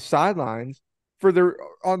on the sidelines for their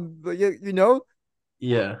on the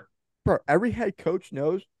Yeah. bro, every head coach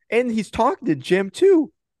knows, and he's talking to Jim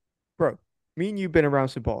too, bro. Me and you've been around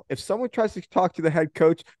some ball. If someone tries to talk to the head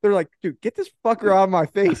coach, they're like, "Dude, get this fucker out of my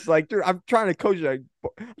face!" Like, dude, I'm trying to coach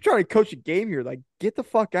a game here. Like, get the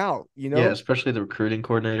fuck out, you Yeah, know? especially the recruiting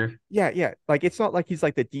coordinator. Yeah, yeah. Like, it's not like he's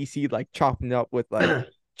like the DC, like chopping up with like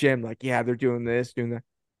Jim. Like, yeah, they're doing this, doing that.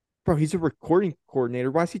 Bro, he's a recording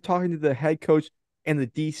coordinator. Why is he talking to the head coach and the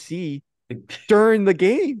DC during the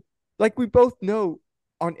game? Like we both know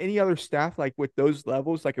on any other staff, like with those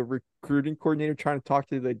levels, like a recruiting coordinator trying to talk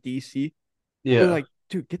to the DC, they're Yeah. like,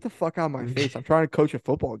 dude, get the fuck out of my face. I'm trying to coach a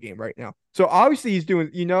football game right now. So obviously he's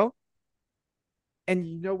doing, and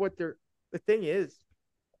you know what the thing is,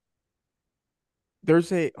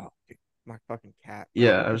 there's a oh dude, my fucking cat, bro.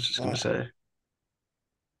 Yeah, What I the was just gonna fuck? say.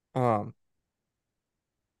 Um,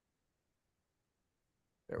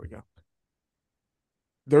 there we go.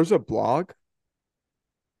 There's a blog,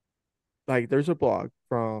 there's a blog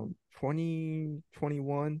from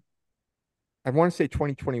 2021. I want to say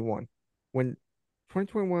 2021. When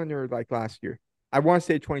 2021 or like last year. I want to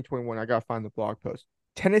say 2021. I gotta find the blog post.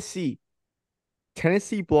 Tennessee,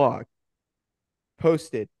 Tennessee blog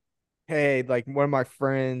posted, hey, like one of my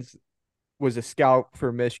friends was a scout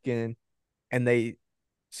for Michigan and they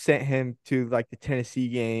sent him to like the Tennessee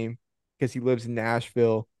game because he lives in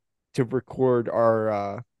Nashville to record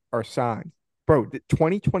our signs. Bro,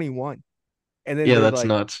 2021. And then Yeah, that's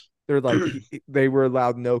nuts. they were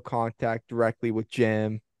allowed no contact directly with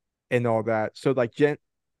Jim and all that. So like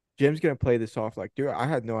Jim's gonna play this off like, dude, I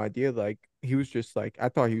had no idea. Like he was just like I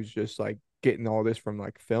thought he was just like getting all this from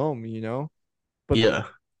like film. But Yeah.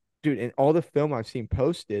 dude, in all the film I've seen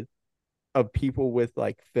posted of people with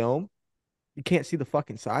like film, you can't see the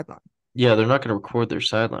fucking sideline. Yeah, they're not gonna record their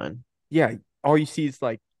sideline. Yeah, all you see is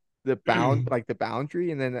like the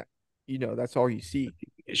boundary, and then that's all you see.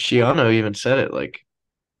 Shiano even said it like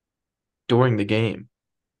during the game.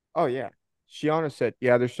 Oh yeah, Shiana said,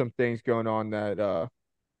 yeah, there's some things going on that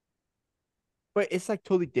but it's like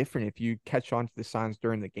totally different if you catch on to the signs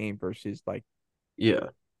during the game versus like Yeah.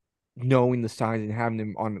 knowing the signs and having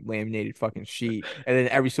them on a laminated fucking sheet. And then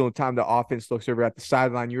every single time the offense looks over at the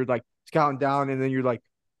sideline, you're like counting down, and then you're like,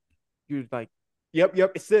 yep,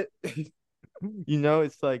 yep, it's it.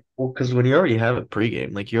 It's like, Well, because when you already have it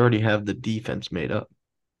pregame, like you already have the defense made up,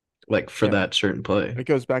 like for yeah, that certain play. it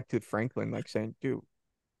goes back to Franklin, like saying, dude,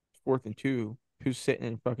 4th and 2, who's sitting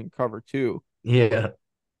in fucking cover two? Yeah.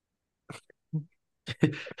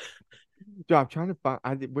 Dude, I'm trying to find,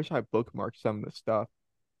 wish I bookmarked some of the stuff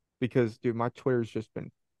because, dude, my Twitter's just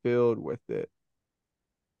been filled with it.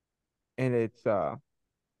 And it's,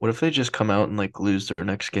 What if they just come out and like lose their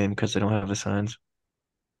next game because they don't have the signs?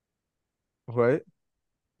 what?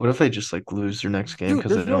 What if they just like lose their next game Dude,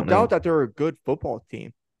 because they there's no don't doubt know? that they're a good football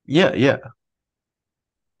team, Yeah, yeah.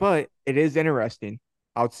 but it is interesting.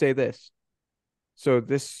 I would say this. So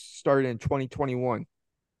this started in 2021.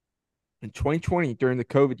 In 2020, during the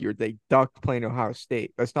COVID year, they ducked playing Ohio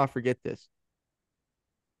State. Let's not forget this.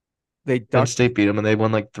 They Penn ducked, State beat them and they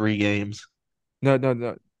won like 3 games. No, no,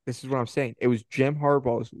 no. This is what I'm saying. It was Jim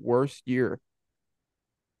Harbaugh's worst year,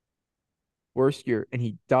 and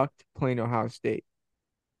he ducked playing Ohio State.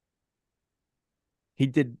 He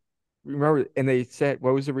did. Remember, and they said,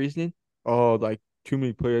 what was the reasoning? Oh, like too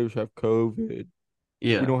many players have COVID.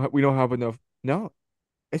 Yeah. We don't have enough. No,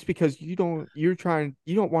 it's because you don't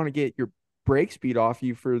want to get your brakes beat off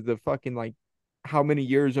you for the fucking like how many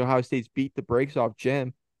years Ohio State's beat the brakes off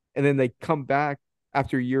Jim, and then they come back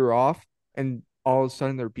after a year off, and all of a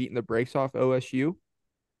sudden they're beating the brakes off OSU.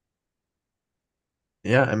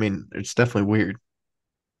 Yeah, I mean, it's definitely weird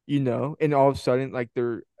And all of a sudden like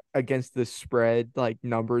they're against the spread, like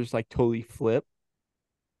numbers like totally flip.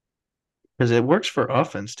 because it works for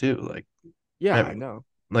offense too. Like, Yeah, I I mean, know.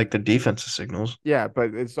 like the defensive signals. Yeah,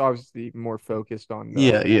 but it's obviously more focused on the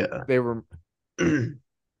Yeah, yeah. they were,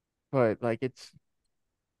 but like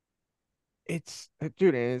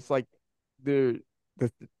dude, and it's like the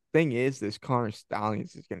thing is this Connor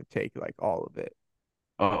Stallions is gonna take like all of it.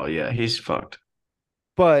 Oh yeah, he's fucked.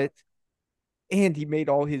 But and he made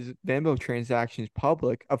all his Venmo transactions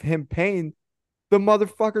public of him paying the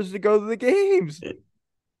motherfuckers to go to the games.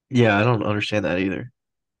 Yeah, I don't understand that either.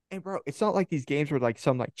 And bro, it's not like these games were like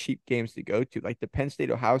some like cheap games to go to. Like the Penn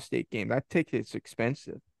State Ohio State game, that ticket's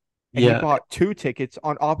expensive. And he Yeah, bought two tickets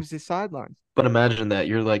on opposite sidelines. but imagine that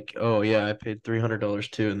you're like, oh yeah, I paid $300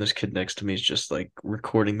 too, and this kid next to me is just like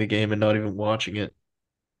recording the game and not even watching it.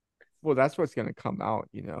 Well, that's what's gonna come out.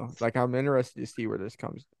 Like I'm interested to see where this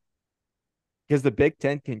comes because the Big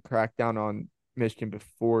Ten can crack down on Michigan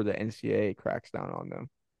before the NCAA cracks down on them.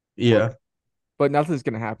 But Yeah, but nothing's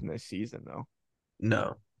gonna happen this season though.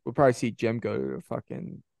 no. We'll probably see Jim go to the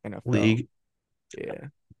fucking NFL. League. Yeah.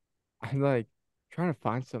 I'm like trying to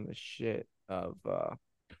find some of the shit of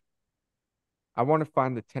I want to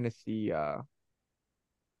find the Tennessee I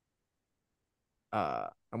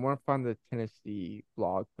want to find the Tennessee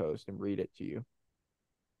blog post and read it to you.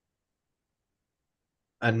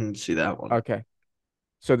 I didn't see that one. Okay.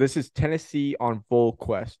 So this is Tennessee on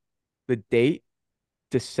VolQuest. The date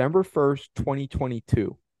December 1st,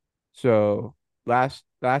 2022. So last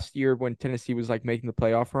year when Tennessee was like making the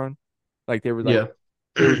playoff run, like Yeah.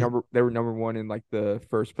 they were number one in like the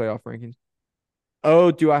first playoff rankings.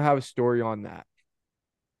 Oh, do I have a story on that?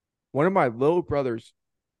 One of my little brother's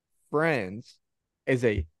friends is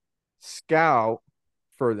a scout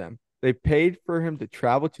for them. They paid for him to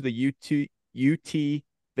travel to the UT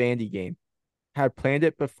Vandy game. Had planned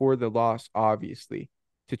it before the loss, obviously,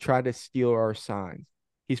 to try to steal our signs.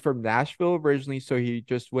 He's from Nashville originally, so he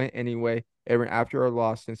just went anyway, even after our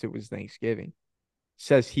loss since it was Thanksgiving.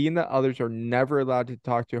 Says he and the others are never allowed to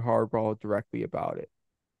talk to Harbaugh directly about it.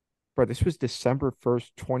 Bro, this was December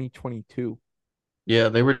 1st, 2022. Yeah,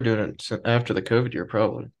 they were doing it after the COVID year,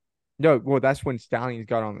 probably. No, well, that's when Stallions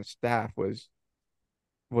got on the staff was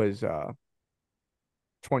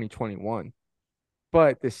 2021.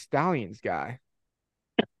 But the Stallions guy,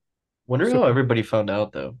 Wonder so how everybody found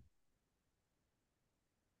out though.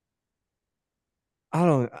 I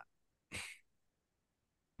don't.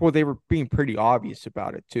 Well, they were being pretty obvious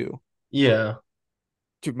about it too. Yeah.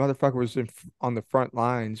 Dude, motherfucker was on the front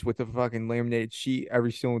lines with a fucking laminated sheet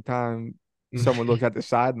every single time someone looked at the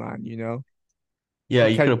sideline. Yeah, You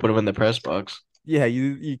you could catch, have put him in the press box. yeah,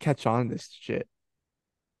 you catch on to this shit.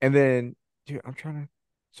 And then, dude, I'm trying to.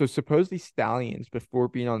 So supposedly Stallions, before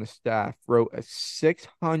being on the staff, wrote a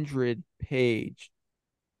 600-page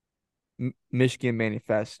Michigan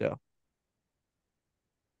manifesto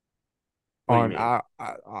What do you mean?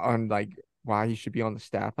 on like why he should be on the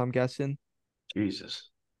staff, I'm guessing. Jesus.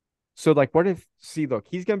 So like, what if? See, look,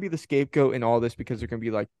 he's gonna be the scapegoat in all this because they're gonna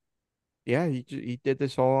be like, yeah, he did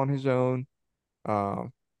this all on his own.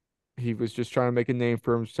 Um, he was just trying to make a name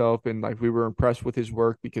for himself, and like we were impressed with his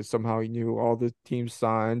work because somehow he knew all the team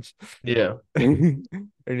signs. Yeah. And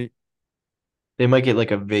he They might get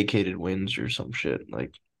like a vacated wins or some shit.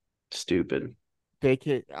 Like stupid.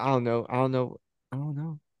 vacate. I don't know.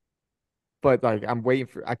 But like,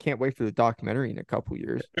 I can't wait for the documentary in a couple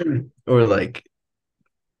years. Or like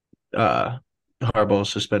Harbaugh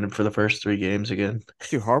suspended for the first 3 games again.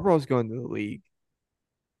 Dude, Harbaugh's going to the league.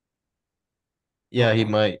 Yeah, he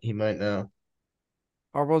might. He might now.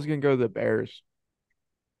 Harbaugh's gonna go to the Bears.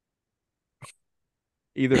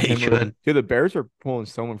 Either He him or could. dude, the Bears are pulling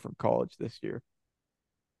someone from college this year.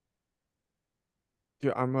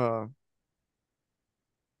 Dude, I'm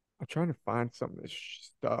trying to find some of this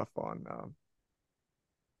stuff on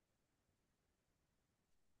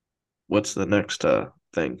What's the next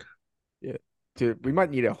thing? yeah. Dude, we might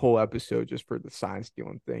need a whole episode just for the sign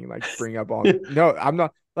stealing thing. Like bring up all no, I'm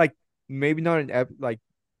not like maybe not an ep like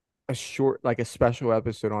a short, like a special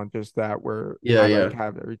episode on just that where Yeah, I like yeah,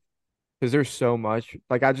 have every because there's so much.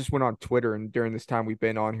 Like I just went on Twitter and during this time we've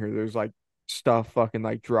been on here, there's like stuff fucking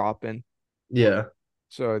like dropping. yeah.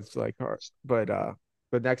 So it's like hard.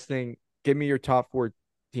 The next thing, give me your top four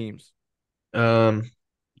teams. Um,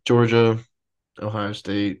 Georgia, Ohio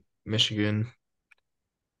State, Michigan,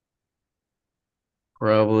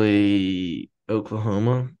 probably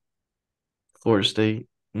Oklahoma, Florida State,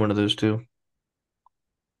 one of those two.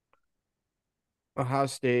 Ohio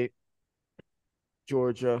State,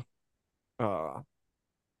 Georgia. Uh,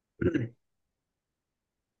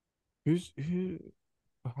 who?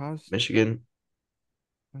 Ohio. Michigan,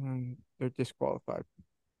 They're disqualified.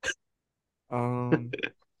 Um,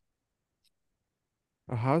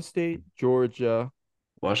 Ohio State, Georgia,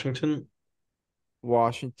 Washington.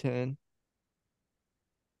 Washington,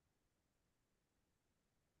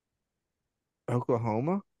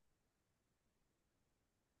 Oklahoma.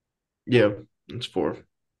 Yeah, it's four.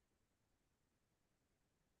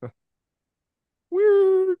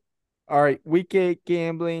 Weird. All right, week 8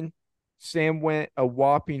 gambling. Sam went a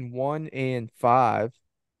whopping 1-5.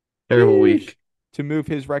 Terrible Yeesh. week. To move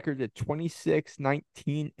his record to 26,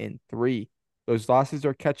 19, and 3. Those losses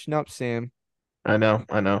are catching up, Sam. I know,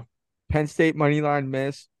 I know. Penn State money line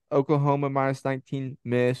miss. Oklahoma minus 19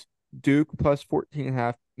 miss. Duke plus 14 and a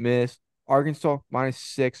half miss. Arkansas minus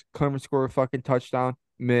 6. Clemson score a fucking touchdown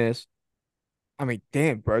miss. I mean,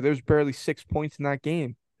 damn, bro. There's barely 6 points in that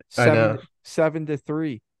game. I know.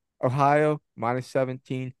 7-3. Ohio minus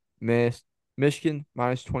 17 miss. Michigan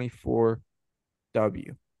minus 24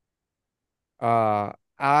 W.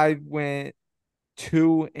 I went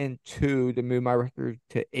 2-2 to move my record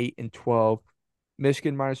to 8-12.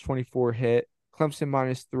 Michigan minus 24 hit. Clemson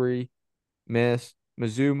minus 3 miss.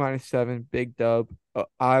 Mizzou minus 7 big dub.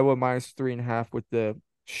 Iowa minus 3.5 with the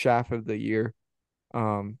shaft of the year.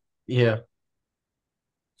 Um, Yeah.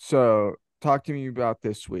 so talk to me about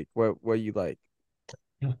this week. What you like?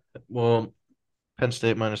 Well, Penn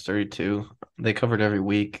State minus 32. They covered every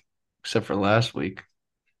week except for last week,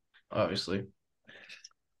 obviously.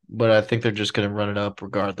 But I think they're just gonna run it up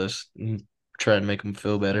regardless and try and make them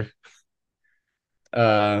feel better.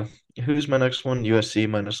 Uh, who's my next one? USC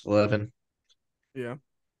minus 11. Yeah.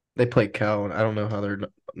 They play Cal, and I don't know how they're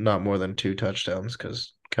not more than two touchdowns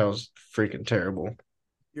because Cal's freaking terrible.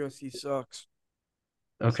 USC sucks.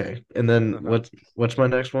 Okay, and then what's my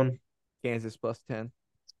next one? Kansas plus 10.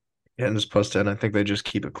 Kansas plus 10. I think they just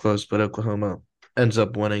keep it close, but Oklahoma ends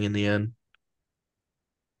up winning in the end.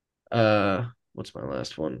 What's my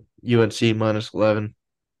last one? UNC minus 11.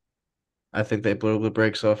 I think they blow the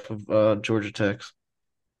brakes off of Georgia Tech.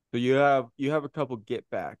 So you have a couple get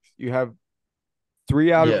backs. You have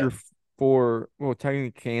three out of Yeah, your four. Well,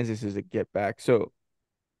 technically Kansas is a get back. So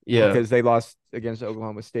yeah, because they lost against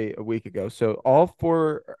Oklahoma State a week ago. So all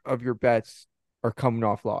four of your bets are coming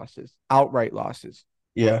off losses, outright losses.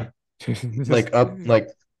 yeah. Just Like up, like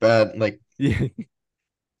bad, like yeah,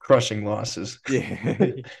 crushing losses.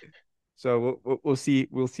 yeah. So we'll see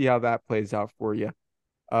how that plays out for you.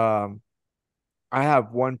 Um, I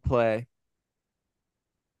have one play.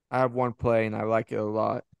 I have one play, and I like it a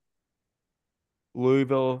lot.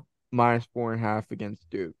 Louisville minus 4.5 against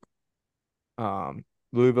Duke.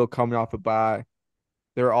 Louisville coming off a bye.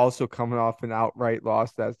 They're also coming off an outright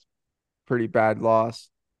loss. That's pretty bad loss.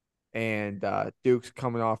 And Duke's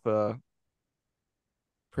coming off a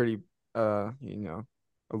pretty a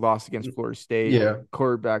loss against Florida State. Yeah,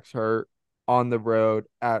 Quarterback's hurt on the road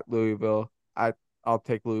at Louisville. I'll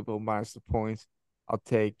take Louisville minus the points. I'll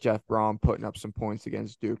take Jeff Brom putting up some points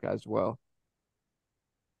against Duke as well.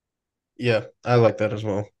 yeah. I like that as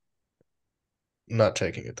well. Not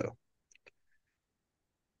taking it though.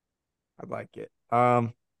 I like it.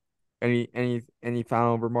 Any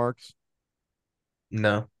final remarks?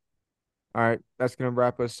 No. All right, that's gonna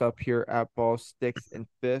wrap us up here at Ball Sticks and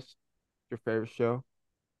Fists, your favorite show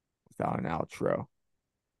without an outro.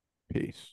 Peace.